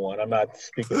myself, everyone. I'm not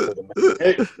speaking for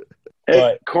the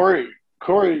Hey, Corey,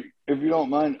 if you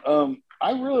don't mind,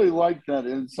 I really like that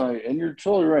insight, and you're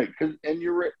totally right. And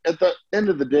you're right. At the end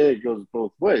of the day, it goes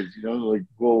both ways. Like,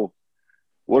 well,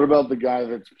 what about the guy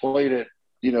that's played it,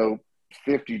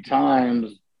 50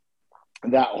 times,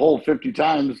 that whole 50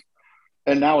 times,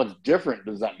 and now it's different?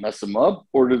 Does that mess him up,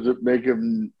 or does it make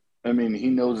him? I mean, he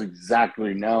knows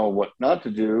exactly now what not to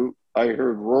do. I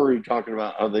heard Rory talking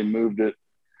about how they moved it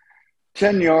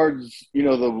 10 yards, the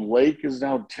lake is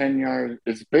now 10 yards.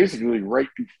 It's basically right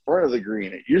in front of the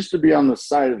green. It used to be on the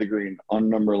side of the green on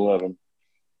number 11.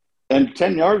 And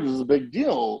 10 yards is a big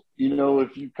deal.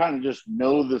 If you kind of just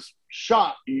know this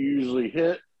shot you usually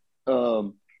hit,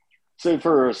 say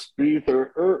for a Spieth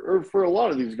or for a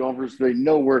lot of these golfers, they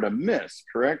know where to miss,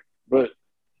 correct? But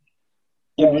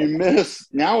if you miss,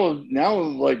 now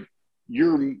like,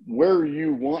 where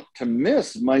you want to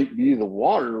miss might be the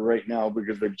water right now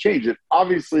because they've changed it.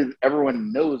 Obviously,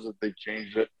 everyone knows that they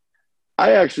changed it.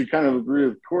 I actually kind of agree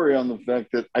with Corey on the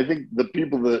fact that I think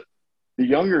the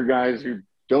younger guys who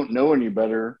don't know any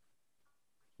better,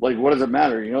 like, what does it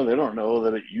matter? They don't know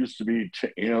that it used to be,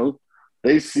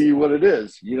 they see what it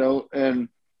is, and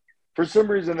for some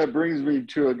reason that brings me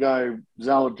to a guy,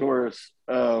 Zalatoris,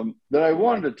 that I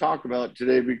wanted to talk about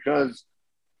today because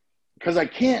I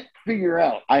can't figure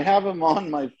out. I have him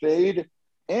on my fade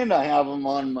and I have him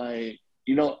on my,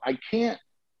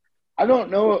 I don't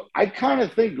know. I kind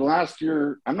of think last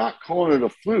year, I'm not calling it a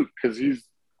fluke because he's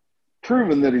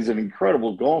proven that he's an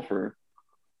incredible golfer.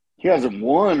 He hasn't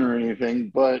won or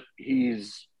anything, but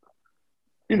he's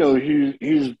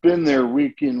been there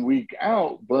week in, week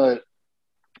out. But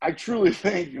I truly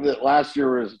think that last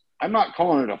year I'm not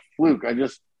calling it a fluke.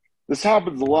 This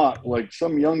happens a lot. Like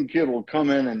some young kid will come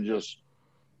in and just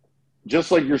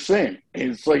like you're saying,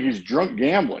 it's like he's drunk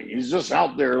gambling. He's just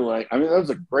out there that's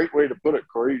a great way to put it,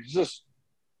 Corey. He's just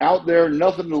out there,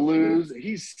 nothing to lose.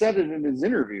 He said it in his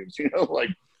interviews, like,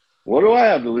 what do I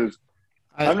have to lose?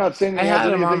 I'm not saying he has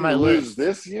anything to lose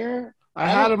this year. I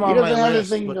had him on my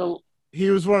list, but he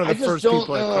was one of the first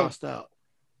people I crossed out.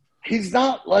 He's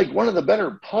not like one of the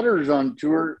better putters on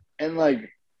tour, and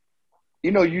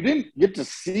you didn't get to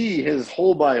see his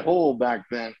hole by hole back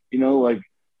then.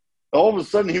 All of a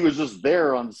sudden he was just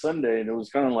there on Sunday, and it was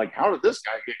kind of like, how did this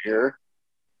guy get here?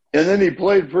 And then he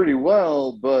played pretty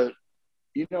well, but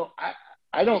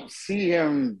I don't see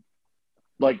him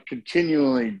like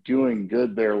continually doing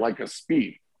good there like a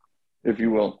Spieth, if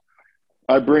you will.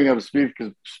 I bring up Spieth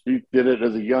because Spieth did it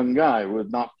as a young guy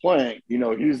with not playing.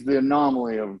 He's the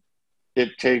anomaly of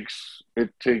it takes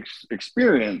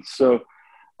experience. So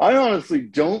I honestly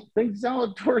don't think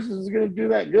Zalatoris is going to do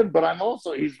that good, but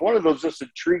he's one of those just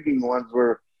intriguing ones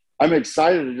where I'm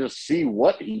excited to just see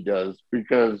what he does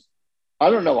because I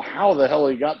don't know how the hell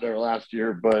he got there last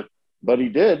year, but he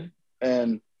did.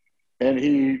 And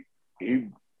he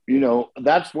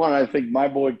that's one I think my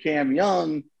boy Cam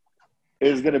Young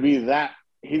is going to be that.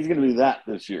 He's going to be that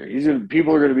this year.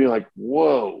 People are going to be like,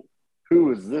 whoa,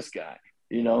 who is this guy?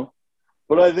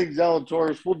 But I think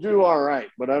Zalatoris will do all right,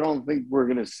 but I don't think we're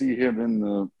going to see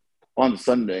him on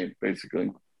Sunday,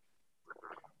 basically.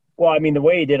 Well, I mean, the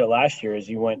way he did it last year is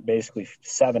he went basically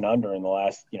 7 under in the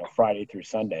last, Friday through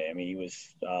Sunday. I mean, he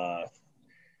was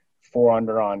 4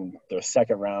 under on the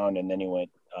second round, and then he went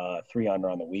 3 under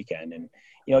on the weekend. And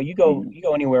you go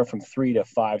anywhere from 3 to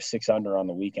 5, 6 under on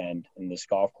the weekend in this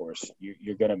golf course,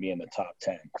 you're going to be in the top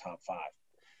 10, top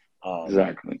 5.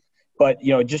 Exactly. But,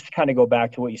 just to kind of go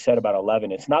back to what you said about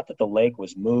 11, it's not that the lake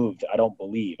was moved. I don't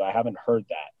believe. I haven't heard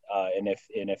that. And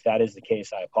if that is the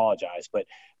case, I apologize. But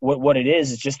what it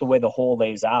is just the way the hole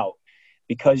lays out,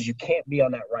 because you can't be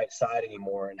on that right side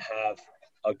anymore and have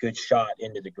a good shot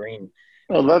into the green.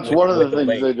 Well, that's one of the things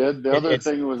lake. they did. The other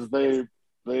thing was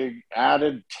they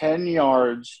added 10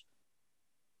 yards.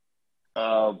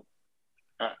 I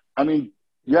mean,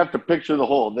 you have to picture the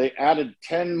hole. They added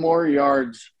 10 more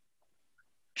yards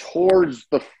towards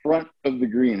the front of the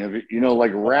green,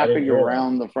 like wrapping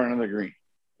around the front of the green.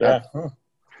 Yeah.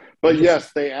 But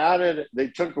yes, they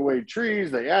took away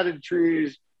trees. They added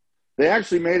trees. They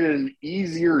actually made it an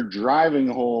easier driving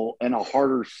hole and a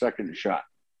harder second shot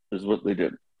is what they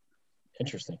did.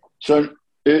 Interesting. So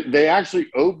they actually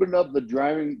opened up the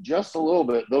driving just a little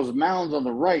bit. Those mounds on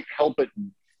the right help it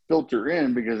filter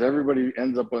in because everybody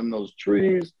ends up in those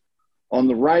trees on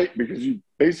the right, because you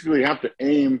basically have to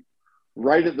aim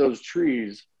right at those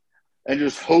trees and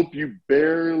just hope you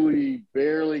barely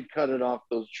cut it off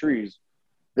those trees.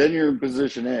 Then you're in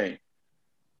position A.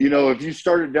 If you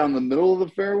started down the middle of the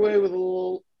fairway with a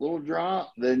little draw,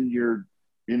 then you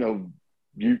don't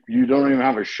even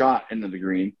have a shot into the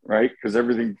green, right? Because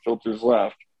everything filters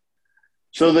left.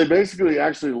 So they basically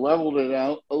actually leveled it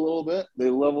out a little bit. They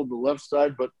leveled the left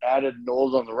side, but added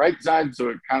knolls on the right side. So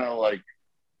it kind of like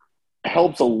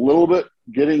helps a little bit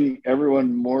getting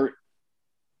everyone more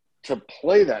to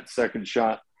play that second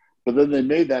shot. But then they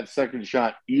made that second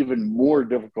shot even more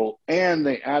difficult. And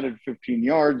they added 15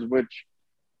 yards, which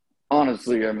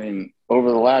honestly, I mean,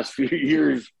 over the last few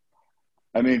years,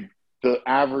 I mean, the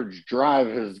average drive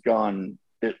has gone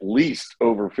at least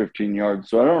over 15 yards.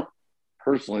 So I don't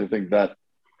personally think that.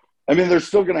 I mean, they're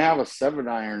still going to have a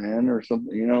 7-iron in or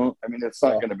something, I mean, it's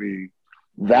not going to be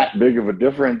that big of a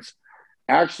difference.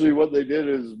 Actually, what they did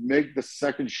is make the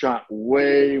second shot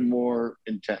way more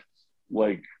intense.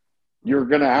 Like, you're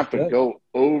going to have to go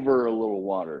over a little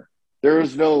water. There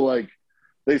is no,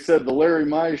 they said the Larry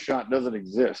Mize shot doesn't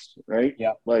exist, right?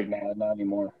 Yeah. No, not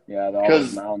anymore. Yeah. All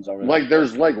those mounds over there.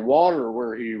 There's water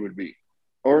where he would be.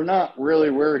 Or not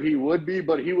really where he would be,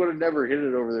 but he would have never hit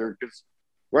it over there, because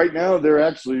right now they're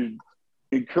actually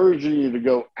encouraging you to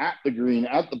go at the green,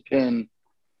 at the pin,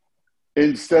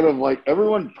 instead of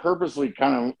everyone purposely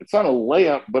it's not a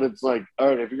layup, but it's all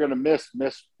right, if you're going to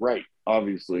miss right,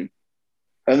 obviously.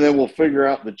 And then we'll figure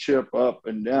out the chip up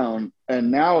and down.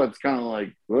 And now it's kind of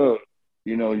whoa,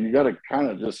 you got to kind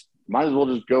of just might as well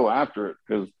just go after it,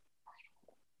 because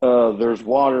there's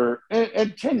water.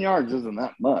 And 10 yards isn't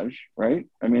that much, right?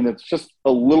 I mean, it's just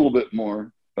a little bit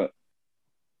more. But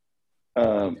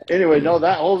anyway, no,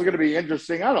 that hole's going to be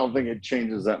interesting. I don't think it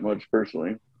changes that much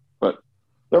personally. But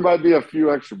there might be a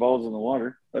few extra balls in the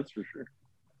water. That's for sure.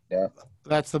 Yeah.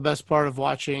 That's the best part of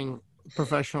watching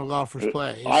professional golfers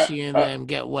play, is seeing them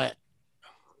get wet.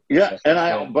 Yeah, and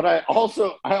I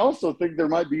also think there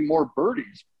might be more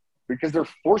birdies, because they're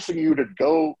forcing you to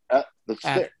go at the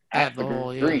stick, at the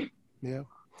hole, green. Yeah.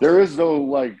 There is no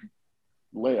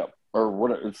layup or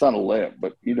what. It's not a layup,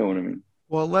 but you know what I mean.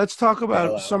 Well, let's talk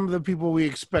about some of the people we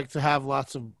expect to have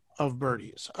lots of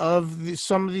birdies,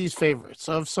 some of these favorites,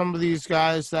 of some of these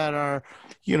guys that are,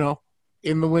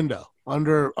 in the window.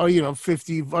 Under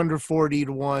 50, under 40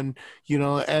 to 1,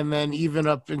 and then even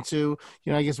up into,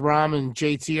 I guess Rahm and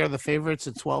JT are the favorites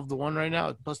at 12 to 1 right now,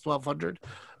 at plus 1,200.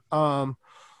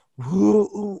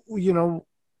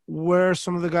 Where are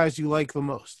some of the guys you like the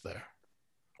most there?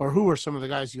 Or who are some of the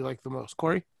guys you like the most?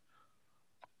 Corey?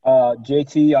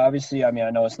 JT, obviously, I mean,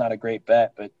 I know it's not a great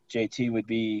bet, but JT would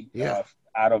be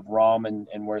out of Rahm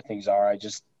and where things are.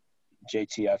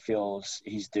 JT, I feel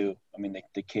he's due. I mean,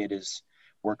 the kid is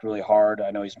worked really hard. I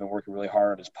know he's been working really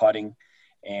hard on his putting,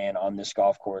 and on this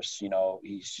golf course,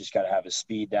 he's just got to have his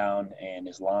speed down and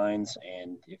his lines.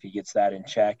 And if he gets that in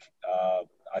check,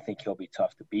 I think he'll be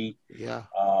tough to beat. Yeah.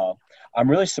 I'm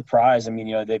really surprised. I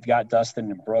mean, they've got Dustin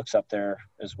and Brooks up there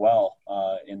as well,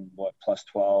 in plus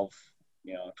 12,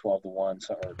 12 to 1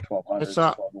 or 1,200,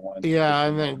 12 to 1. Yeah.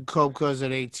 And then Kopka's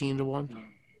at 18 to 1.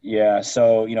 Yeah.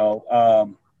 So,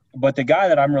 but the guy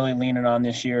that I'm really leaning on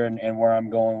this year and where I'm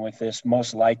going with this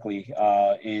most likely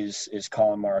is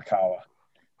Colin Morikawa.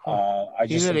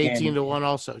 He's at 18 to 1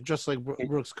 also, just like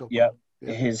Brooks Koepka. Yep.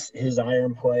 Yeah. His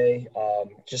iron play,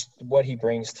 just what he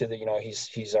brings to the,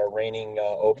 he's our reigning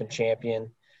Open champion.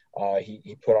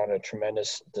 He put on a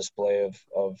tremendous display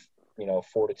of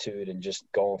fortitude and just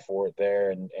going for it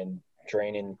there and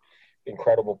draining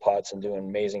incredible putts and doing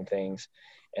amazing things.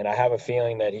 And I have a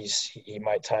feeling that he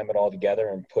might time it all together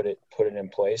and put it in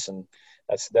place. And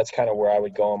that's kind of where I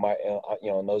would go in my,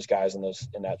 in those guys in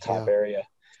that top area.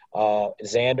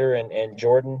 Xander and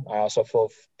Jordan, I also feel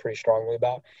pretty strongly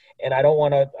about. And I don't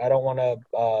want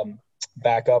to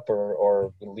back up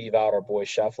or leave out our boy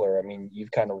Scheffler. I mean,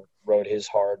 you've kind of rode his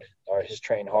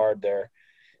train hard there,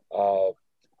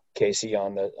 Casey,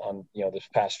 on this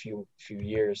past few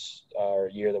years or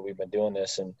year that we've been doing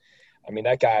this. And I mean,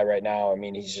 that guy right now, I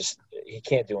mean, he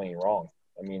can't do any wrong.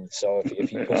 I mean, so if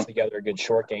he puts together good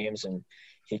short games and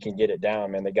he can get it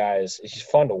down, man, the guy he's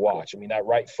fun to watch. I mean, that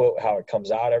right foot, how it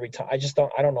comes out every time. I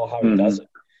don't know how he does it.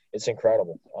 It's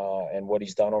incredible. And what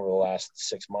he's done over the last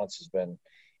 6 months has been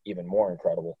even more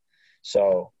incredible.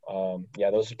 So,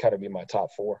 those would kind of be my top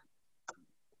four.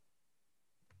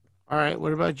 All right.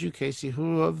 What about you, Casey?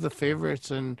 Who of the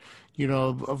favorites and,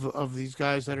 of these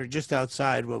guys that are just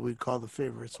outside what we call the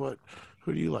favorites,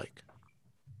 who do you like?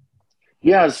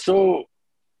 Yeah, so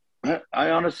I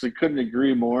honestly couldn't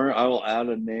agree more. I will add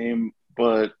a name,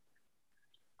 but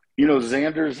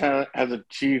Xander's has a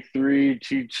T3,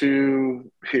 T2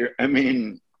 here. I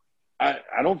mean, I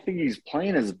don't think he's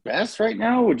playing his best right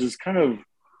now, which is kind of,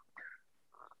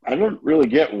 I don't really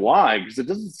get why, because it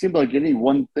doesn't seem like any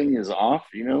one thing is off.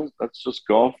 That's just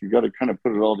golf. You got to kind of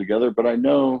put it all together. But I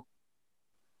know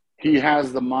he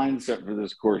has the mindset for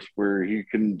this course where he's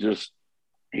going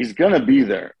to be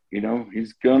there.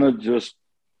 He's going to just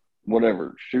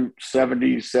whatever, shoot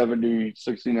 70,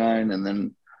 69, and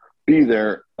then be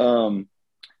there. But,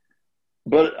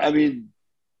 I mean,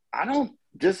 I don't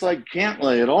dislike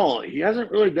Cantlay at all. He hasn't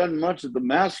really done much at the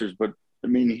Masters, but, I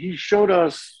mean, he showed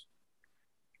us,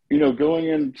 going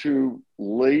into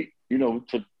late,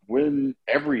 to win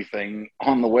everything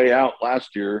on the way out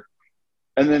last year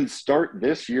and then start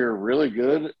this year really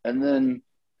good. And then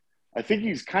I think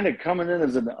he's kind of coming in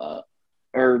as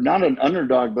or not an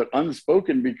underdog, but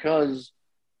unspoken because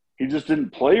he just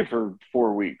didn't play for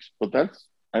 4 weeks. But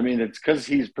it's because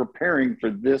he's preparing for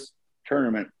this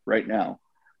tournament right now.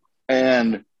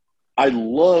 And I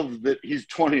love that he's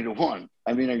 20-1.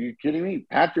 I mean, are you kidding me?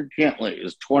 Patrick Cantlay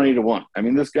is 20-1. I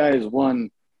mean, this guy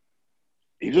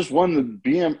he just won the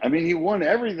BM. I mean, he won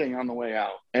everything on the way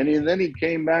out. And then he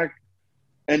came back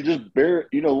and just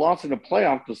lost in a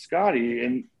playoff to Scotty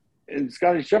and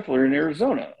Scotty Scheffler in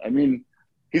Arizona. I mean,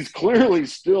 he's clearly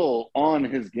still on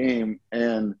his game.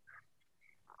 And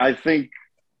I think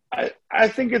at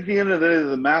the end of the day,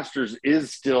 the Masters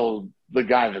is still the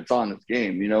guy that's on his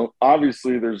game.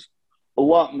 Obviously there's a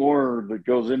lot more that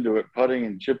goes into it, putting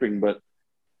and chipping, but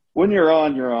when you're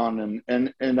on, you're on.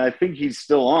 And I think he's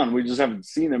still on. We just haven't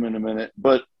seen him in a minute.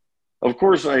 But of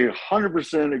course, I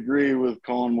 100% agree with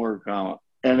Colin Morikawa.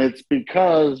 And it's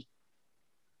because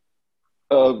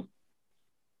Corey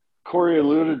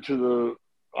alluded to the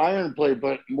iron play,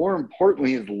 but more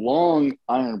importantly, his long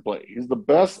iron play. He's the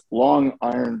best long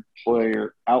iron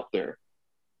player out there.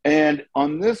 And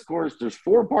on this course, there's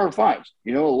 4 par fives.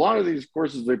 A lot of these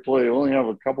courses they play only have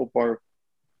a couple par.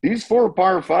 These 4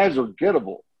 par fives are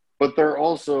gettable, but they're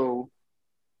also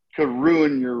could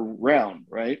ruin your round,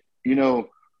 right?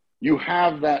 You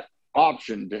have that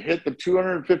option to hit the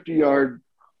 250-yard,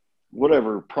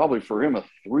 whatever, probably for him a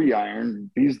 3-iron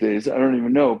these days. I don't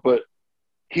even know, but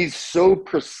he's so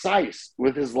precise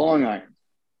with his long irons.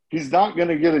 He's not going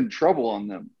to get in trouble on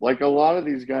them like a lot of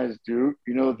these guys do.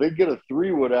 They get a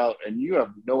 3-wood out and you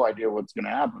have no idea what's going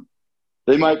to happen.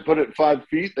 They might put it 5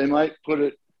 feet. They might put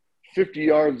it 50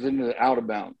 yards into the out of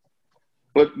bounds.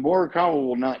 But Morikawa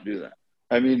will not do that.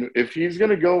 I mean, if he's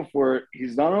going to go for it,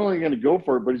 he's not only going to go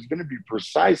for it, but he's going to be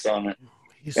precise on it.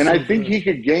 And I think he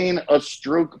could gain a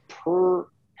stroke per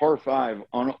par 5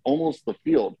 on almost the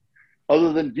field.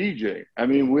 Other than DJ. I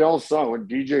mean, we all saw when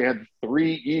DJ had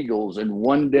 3 eagles in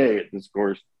one day at this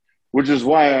course, which is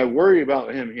why I worry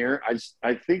about him here.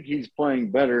 I think he's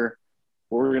playing better.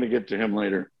 We're going to get to him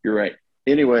later. You're right.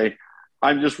 Anyway,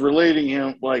 I'm just relating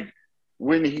him like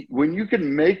when you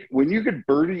could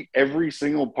birdie every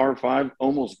single par 5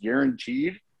 almost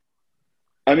guaranteed.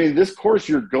 I mean, this course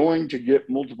you're going to get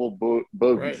multiple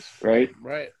bogeys, right?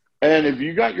 Right. And if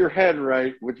you got your head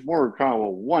right, which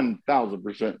Morikawa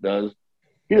 1,000% does,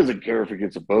 he doesn't care if it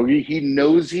gets a bogey. He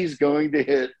knows he's going to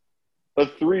hit a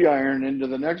 3-iron into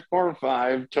the next par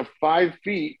 5 to 5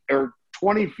 feet or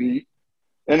 20 feet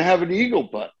and have an eagle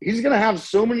putt. He's going to have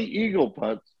so many eagle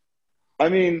putts. I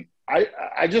mean,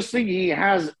 I just think he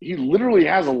literally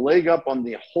has a leg up on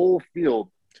the whole field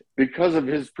because of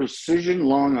his precision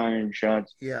long iron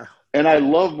shots. Yeah. And I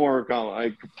love Morikawa.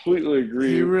 I completely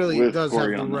agree. He really with does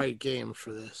Corey have the on right game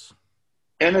for this.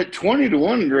 And at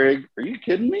 20-1, Greg, are you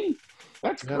kidding me?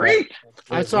 That's great.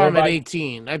 I saw him at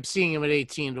 18. I'm seeing him at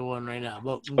 18-1 right now.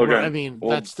 But okay. I mean,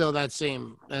 that's still that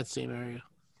same area.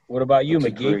 What about you,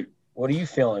 McGee? What are you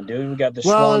feeling, dude? We got the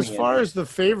Well, as Swami far in. as the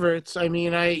favorites, I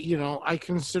mean, I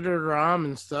consider Ram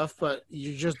and stuff, but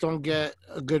you just don't get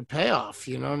a good payoff.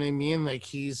 You know what I mean? Like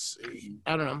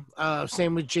I don't know.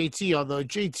 Same with JT, although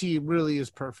JT really is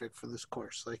perfect for this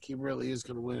course. Like he really is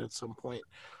going to win at some point.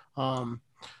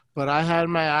 But I had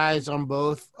my eyes on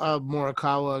both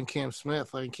Morikawa and Cam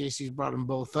Smith. Like Casey's brought them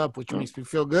both up, which makes me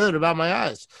feel good about my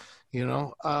eyes.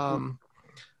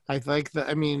 I like that.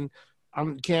 I mean,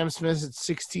 Cam Smith at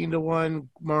 16-1,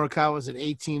 Morikawa's at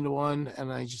 18-1, and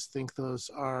I just think those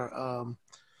are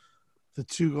the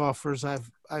two golfers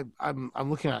I'm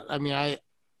looking at. I mean,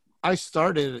 I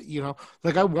started,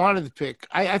 like I wanted to pick.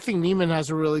 I think Neiman has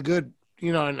a really good,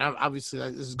 and obviously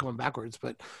this is going backwards,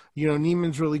 but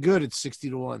Neiman's really good at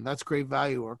 60-1. That's great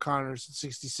value. Or Connors at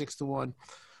 66-1.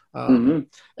 And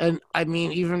I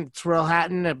mean, even Terrell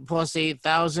Hatton at plus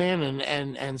 8,000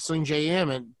 and Sling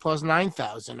JM at plus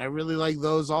 9,000. I really like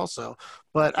those also,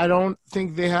 but I don't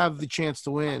think they have the chance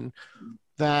to win.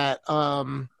 That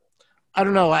I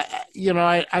don't know.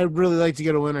 I really like to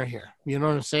get a winner here. You know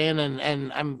what I'm saying?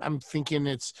 And I'm thinking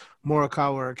it's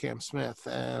Morikawa or Cam Smith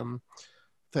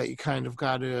that you kind of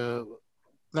got to,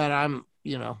 that I'm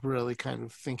really kind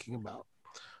of thinking about.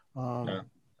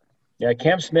 Yeah,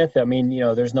 Cam Smith. I mean,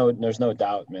 there's no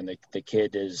doubt, man. The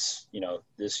kid is,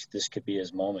 this could be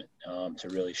his moment to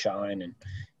really shine, and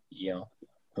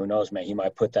who knows, man. He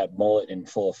might put that mullet in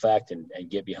full effect and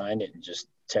get behind it and just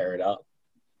tear it up.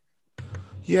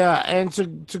 Yeah, and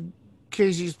to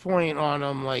Casey's point on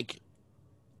him, like,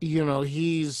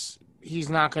 he's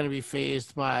not going to be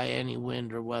fazed by any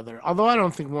wind or weather. Although I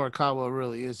don't think Morikawa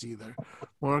really is either.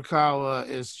 Morikawa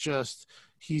is just.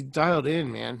 He's dialed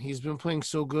in, man. He's been playing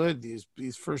so good these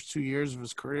first 2 years of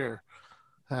his career.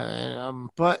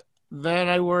 But then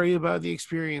I worry about the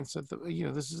experience at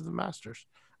this is the Masters,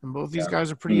 and both these guys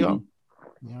are pretty young.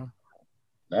 Yeah,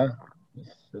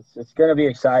 it's going to be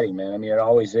exciting, man. I mean, it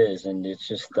always is, and it's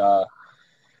just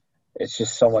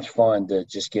so much fun to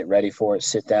just get ready for it,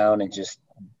 sit down, and just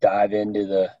dive into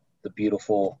the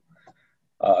beautiful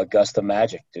Augusta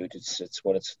magic, dude. It's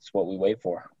what we wait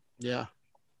for. Yeah.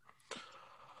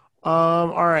 All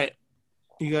right.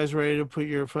 You guys ready to put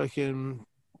your fucking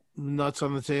nuts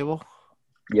on the table?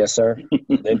 Yes, sir.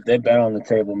 They've been on the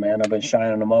table, man. I've been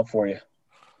shining them up for you.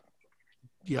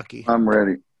 Yucky. I'm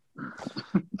ready.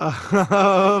 All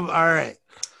right.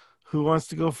 Who wants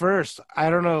to go first? I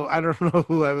don't know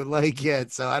who I would like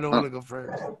yet, so I don't want to go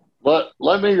first.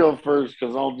 Let me go first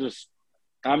because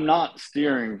I'm not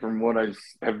steering from what I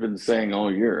have been saying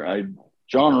all year.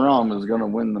 John Rahm is going to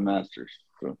win the Masters.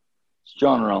 So it's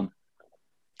John Rahm.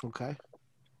 Okay.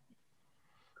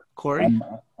 Corey?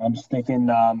 I'm sticking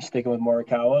with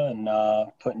Morikawa and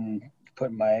putting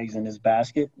my eggs in his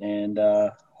basket, and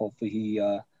hopefully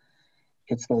he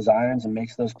hits those irons and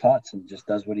makes those putts and just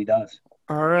does what he does.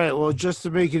 All right. Well, just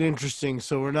to make it interesting,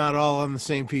 so we're not all on the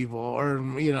same people, or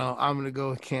I'm going to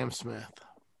go with Cam Smith.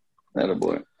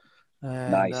 Attaboy.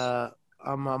 And, nice.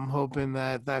 I'm hoping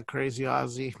that crazy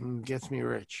Aussie gets me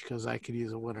rich because I could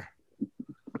use a winner.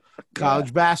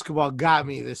 College basketball got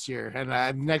me this year,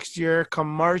 and next year, come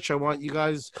March, I want you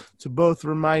guys to both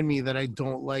remind me that I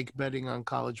don't like betting on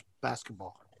college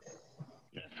basketball.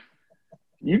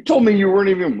 You told me you weren't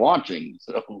even watching,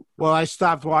 so. Well, I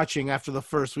stopped watching after the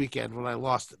first weekend when I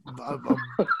lost a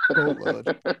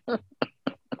boatload.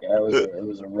 Yeah, it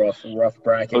was a rough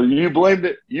bracket. So you blamed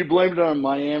it on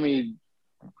Miami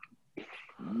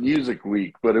Music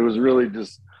Week, but it was really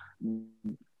just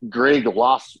Greg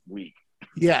lost week.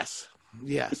 Yes.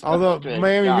 Although Okay,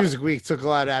 Miami Music Week took a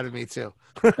lot out of me too.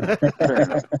 Fair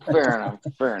enough.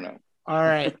 All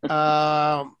right.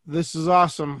 This is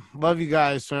awesome. Love you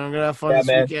guys. So I'm gonna have fun this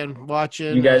weekend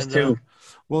watching. You guys too.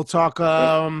 We'll talk.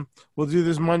 We'll do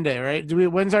this Monday, right?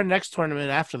 When's our next tournament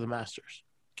after the Masters,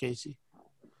 Casey?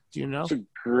 Do you know? That's a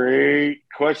great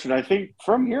question. I think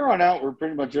from here on out, we're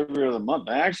pretty much every other month.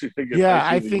 I actually think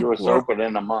I the think U.S. Open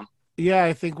in a month. Yeah,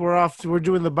 I think we're off. We're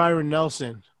doing the Byron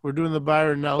Nelson.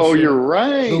 Oh, you're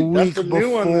right. The week That's a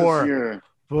new one this year.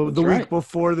 Week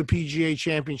before the PGA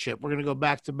Championship. We're going to go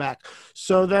back to back.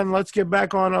 So then let's get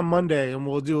back on Monday, and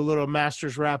we'll do a little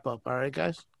Masters wrap-up. All right,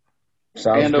 guys?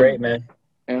 Sounds great, man.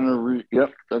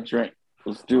 Yep, that's right.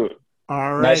 Let's do it.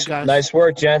 All right, guys. Nice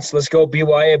work, gents. Let's go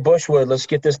BYA Bushwood. Let's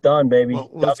get this done, baby.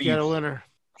 Let's get a winner.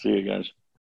 See you guys.